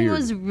 everything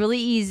was really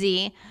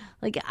easy.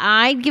 Like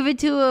I'd give it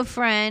to a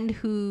friend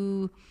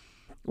who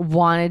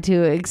wanted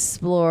to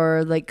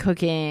explore like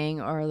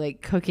cooking or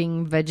like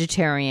cooking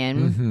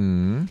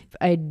vegetarian.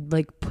 I'd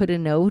like put a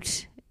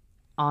note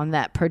on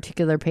that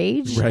particular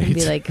page and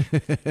be like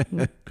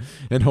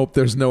and hope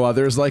there's no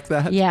others like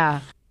that. Yeah.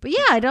 But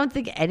yeah, I don't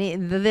think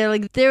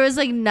there was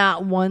like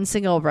not one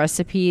single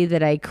recipe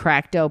that I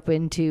cracked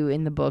open to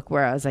in the book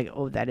where I was like,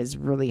 oh, that is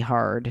really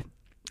hard.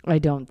 I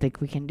don't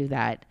think we can do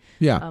that.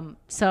 Yeah.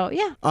 So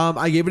yeah.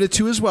 I gave it a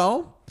 2 as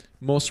well.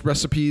 Most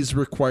recipes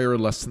require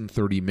less than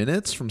 30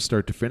 minutes from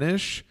start to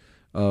finish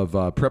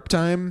of prep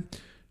time.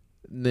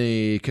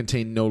 They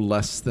contain no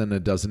less than a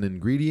dozen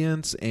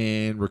ingredients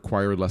and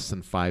require less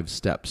than 5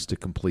 steps to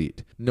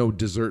complete. No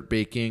dessert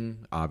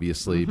baking,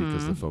 obviously,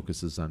 because the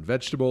focus is on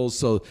vegetables.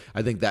 So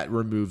I think that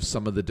removes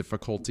some of the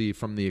difficulty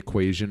from the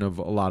equation of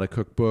a lot of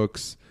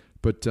cookbooks.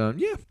 But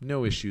yeah,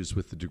 no issues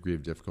with the degree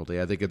of difficulty.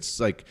 I think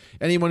it's like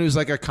anyone who's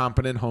like a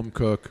competent home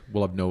cook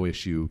will have no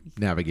issue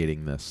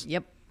navigating this.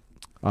 Yep.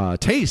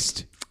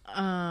 Taste.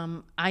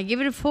 I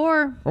give it a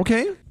 4.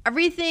 Okay.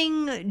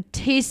 Everything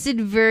tasted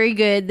very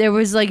good. There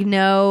was like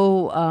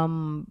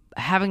no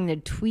having to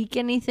tweak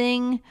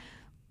anything.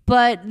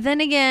 But then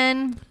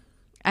again,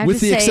 I have with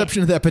to the say,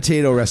 exception of that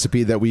potato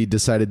recipe that we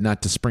decided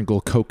not to sprinkle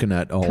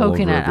coconut all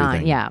over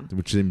everything. Yeah.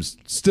 Which seems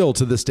still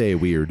to this day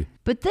weird.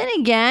 But then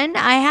again,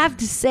 I have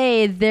to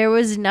say there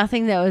was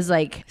nothing that was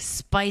like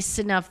spiced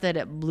enough that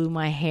it blew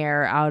my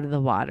hair out of the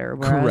water.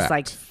 Where Correct. I was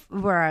like,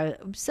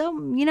 so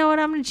you know what?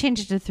 I'm going to change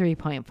it to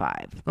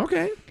 3.5.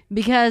 Okay.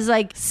 Because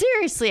like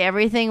seriously,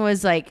 everything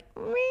was like,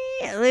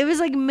 it was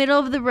like middle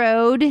of the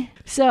road.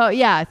 So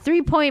yeah,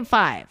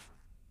 3.5.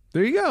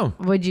 There you go.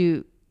 Would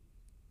you?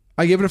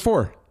 I gave it a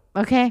 4.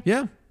 Okay.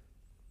 Yeah.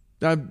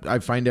 I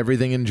find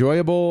everything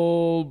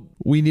enjoyable.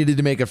 We needed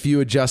to make a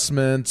few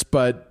adjustments,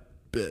 but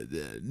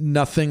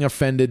nothing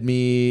offended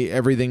me.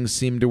 Everything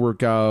seemed to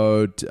work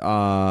out.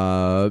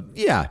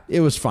 Yeah,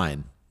 it was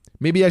fine.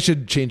 Maybe I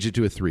should change it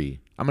to a 3.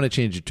 I'm going to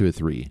change it to a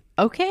 3.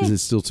 Okay. Is it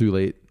still too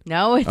late?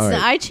 No, it's. right.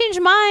 I changed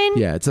mine.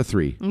 Yeah, it's a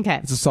 3. Okay.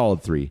 It's a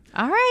solid 3.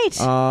 All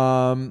right.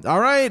 All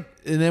right.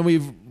 And then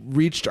we've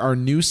reached our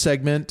new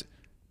segment,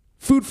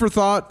 Food for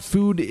Thought,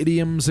 Food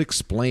Idioms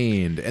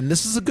Explained. And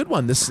this is a good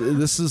one. This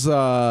is,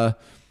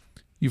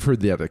 you've heard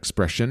that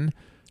expression.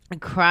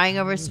 Crying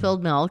over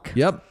spilled milk.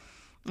 Yep.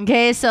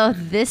 Okay, so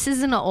this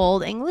is an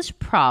old English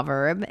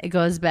proverb. It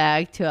goes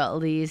back to at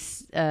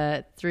least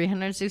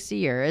 360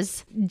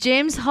 years.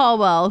 James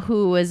Hallwell,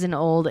 who was an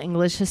old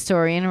English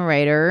historian and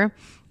writer,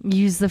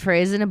 used the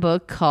phrase in a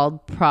book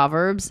called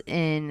Proverbs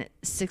in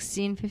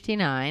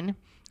 1659.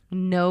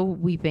 No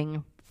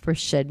weeping for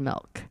shed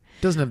milk.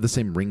 Doesn't have the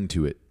same ring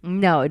to it.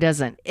 No, it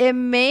doesn't. It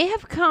may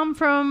have come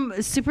from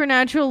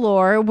supernatural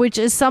lore, which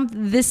is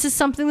this is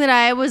something that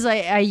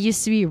I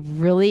used to be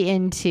really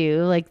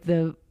into, like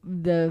the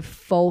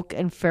folk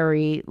and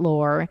fairy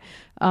lore.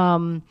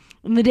 In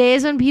the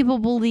days when people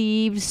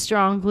believed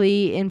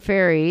strongly in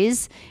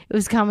fairies, it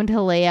was common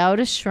to lay out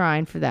a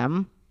shrine for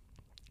them,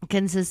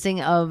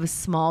 consisting of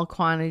small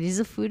quantities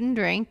of food and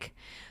drink,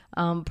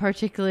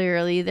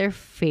 particularly their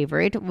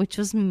favorite, which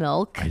was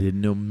milk. I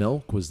didn't know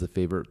milk was the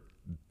favorite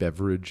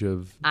beverage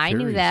of I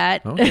knew fairies.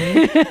 that.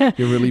 Okay.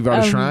 You ever leave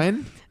out a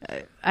shrine?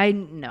 I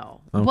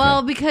know. Okay.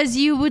 Well, because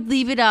you would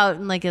leave it out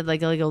in like a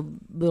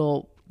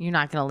little. You're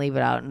not going to leave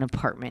it out in an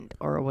apartment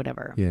or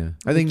whatever. Yeah.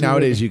 I think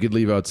nowadays you could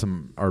leave out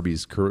some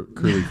Arby's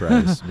curly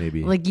fries,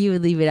 maybe. Like you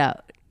would leave it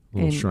out. A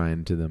little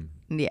shrine to them.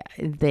 Yeah,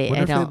 I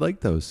wonder if they'd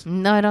like those.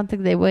 No, I don't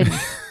think they would.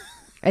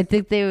 I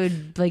think they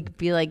would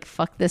be like,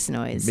 fuck this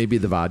noise. Maybe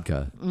the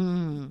vodka.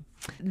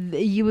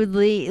 You would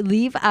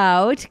leave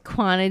out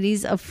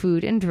quantities of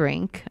food and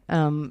drink.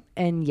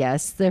 And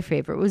yes, their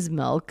favorite was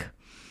milk.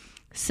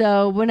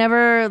 So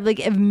whenever, like,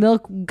 if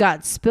milk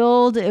got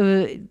spilled,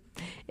 it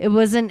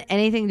wasn't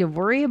anything to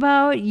worry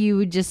about. You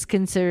would just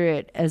consider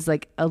it as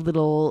like a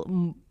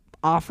little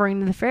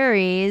offering to the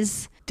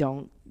fairies.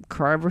 Don't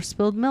cry over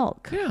spilled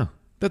milk. Yeah.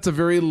 That's a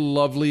very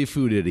lovely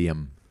food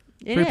idiom.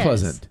 Very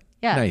pleasant.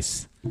 Yeah.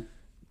 Nice.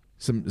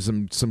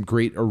 Some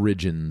great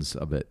origins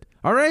of it.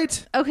 All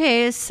right.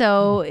 Okay,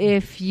 so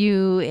if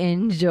you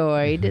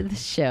enjoyed the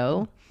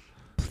show,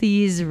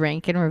 please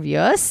rank and review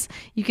us.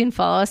 You can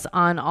follow us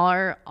on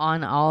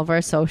all of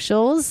our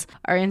socials.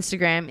 Our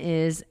Instagram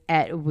is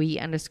at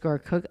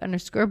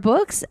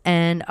we_cook_books,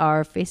 and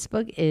our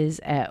Facebook is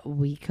at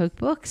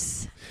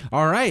wecookbooks.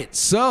 All right.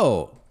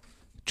 So,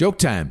 joke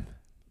time.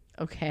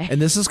 Okay.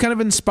 And this is kind of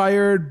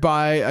inspired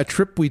by a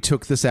trip we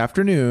took this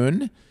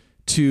afternoon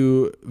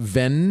to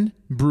Venn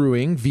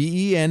Brewing,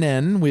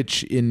 VENN,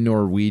 which in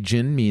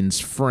Norwegian means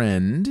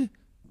friend.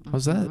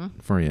 How's that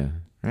for you?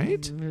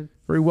 Right?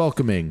 Very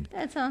welcoming.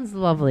 That sounds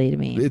lovely to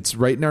me. It's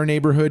right in our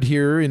neighborhood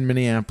here in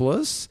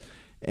Minneapolis,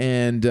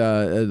 and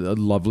a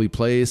lovely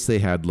place. They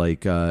had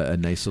like a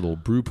nice little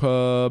brew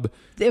pub.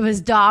 It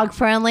was dog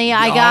friendly.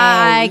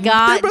 I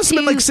got there must have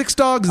been like 6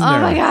 dogs in there.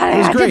 Oh my God, it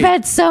was I got great. to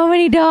pet so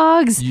many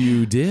dogs.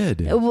 You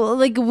did. Well,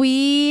 like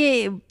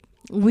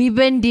we've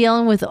been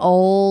dealing with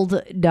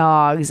old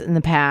dogs in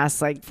the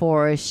past like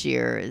 4-ish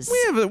years.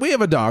 We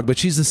have a dog, but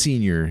she's a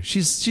senior.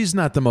 She's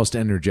not the most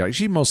energetic.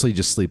 She mostly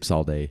just sleeps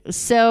all day.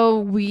 So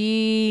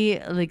we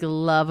like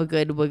love a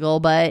good wiggle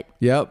butt.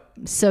 Yep.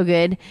 So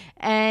good.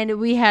 And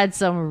we had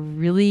some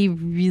really,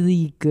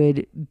 really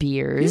good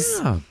beers.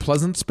 Yeah,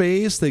 pleasant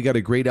space. They got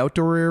a great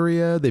outdoor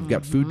area. They've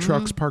got food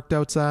trucks parked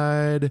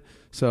outside.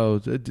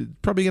 So it's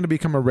probably going to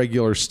become a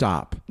regular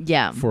stop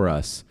for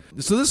us.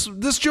 So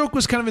this joke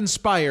was kind of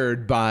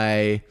inspired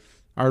by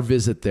our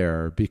visit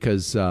there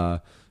because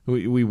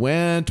we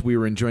went, we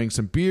were enjoying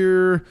some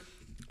beer,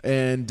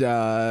 and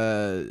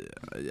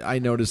I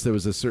noticed there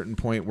was a certain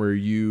point where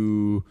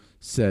you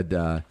said,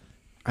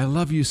 I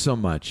love you so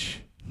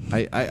much.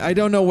 I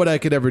don't know what I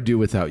could ever do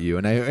without you.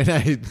 And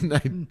I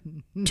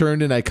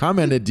turned and I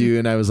commented to you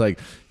and I was like,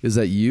 is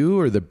that you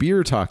or the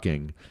beer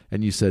talking?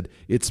 And you said,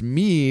 it's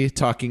me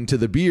talking to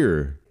the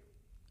beer.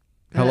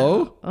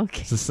 Hello?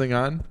 Okay. Is this thing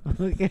on?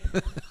 Okay.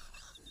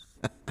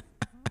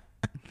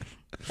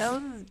 That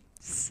was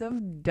so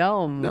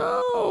dumb.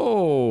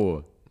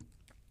 No.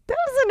 That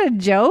wasn't a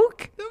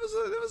joke.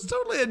 That was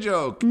totally a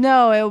joke.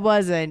 No, it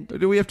wasn't.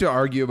 Do we have to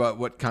argue about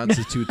what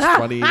constitutes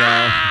funny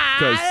now?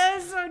 That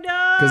was so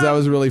dumb. Because that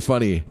was really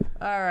funny.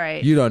 All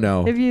right. You don't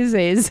know. If you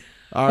say so.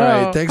 All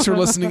right. Thanks for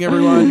listening,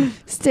 everyone.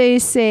 Stay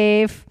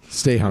safe.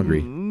 Stay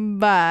hungry.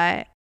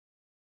 Bye.